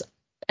ourselves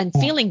and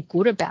feeling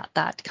good about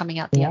that coming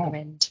out the other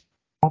end.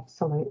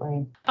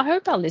 Absolutely. I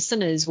hope our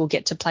listeners will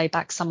get to play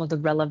back some of the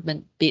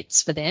relevant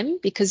bits for them,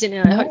 because,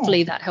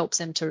 hopefully that helps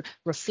them to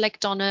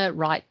reflect on it,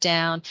 write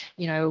down,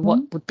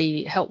 what would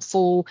be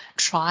helpful,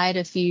 try it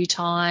a few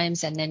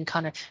times, and then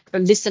kind of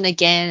listen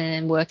again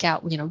and work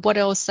out, what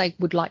else they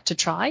would like to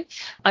try.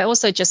 I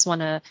also just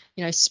want to,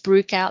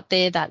 spruik out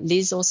there that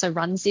Liz also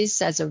runs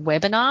this as a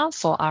webinar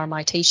for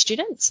RMIT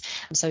students.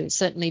 So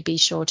certainly be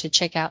sure to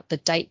check out the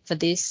date for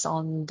this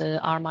on the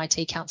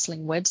RMIT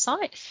Counselling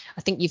website.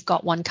 I think you've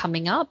got one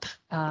coming up,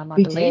 I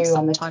believe,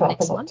 sometime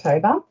next month.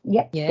 October.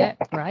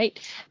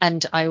 Great.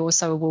 And I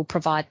also will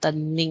provide the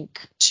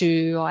link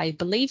to, I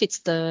believe it's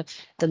the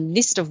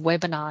list of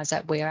webinars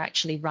that we're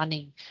actually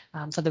running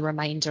for the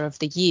remainder of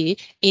the year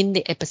in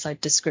the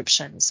episode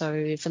description.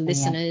 So for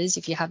listeners,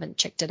 if you haven't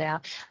checked it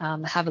out,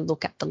 have a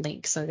look at the link.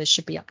 So this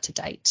should be up to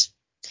date.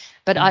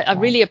 But I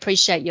really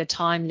appreciate your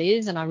time,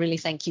 Liz, and I really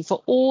thank you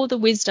for all the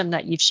wisdom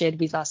that you've shared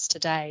with us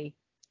today.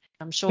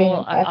 I'm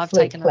sure I've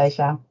taken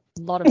a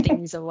lot of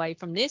things away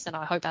from this, and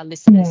I hope our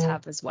listeners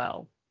have as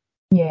well.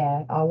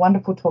 Yeah,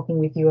 wonderful talking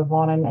with you,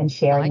 Yvonne, and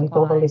sharing with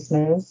all the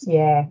listeners.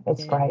 Yeah,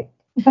 it's great.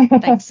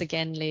 Thanks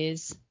again,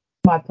 Liz.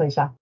 My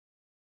pleasure.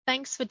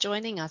 Thanks for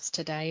joining us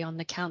today on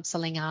the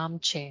Counselling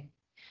Armchair.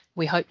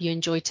 We hope you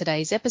enjoyed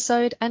today's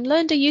episode and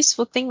learned a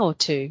useful thing or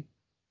two.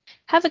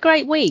 Have a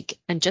great week,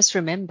 and just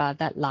remember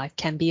that life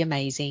can be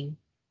amazing.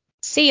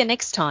 See you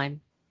next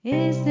time.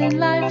 Isn't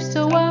life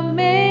so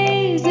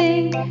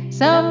amazing?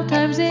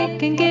 Sometimes it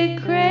can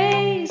get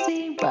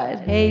crazy, but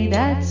hey,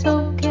 that's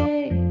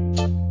okay.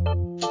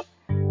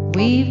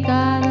 We've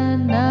got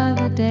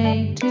another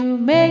day to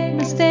make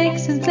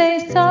mistakes and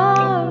say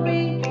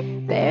sorry.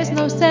 There's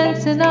no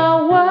sense in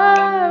our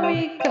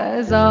worry,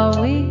 'cause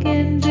all we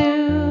can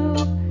do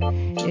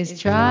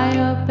is try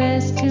our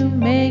best to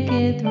make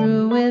it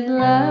through with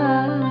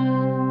love.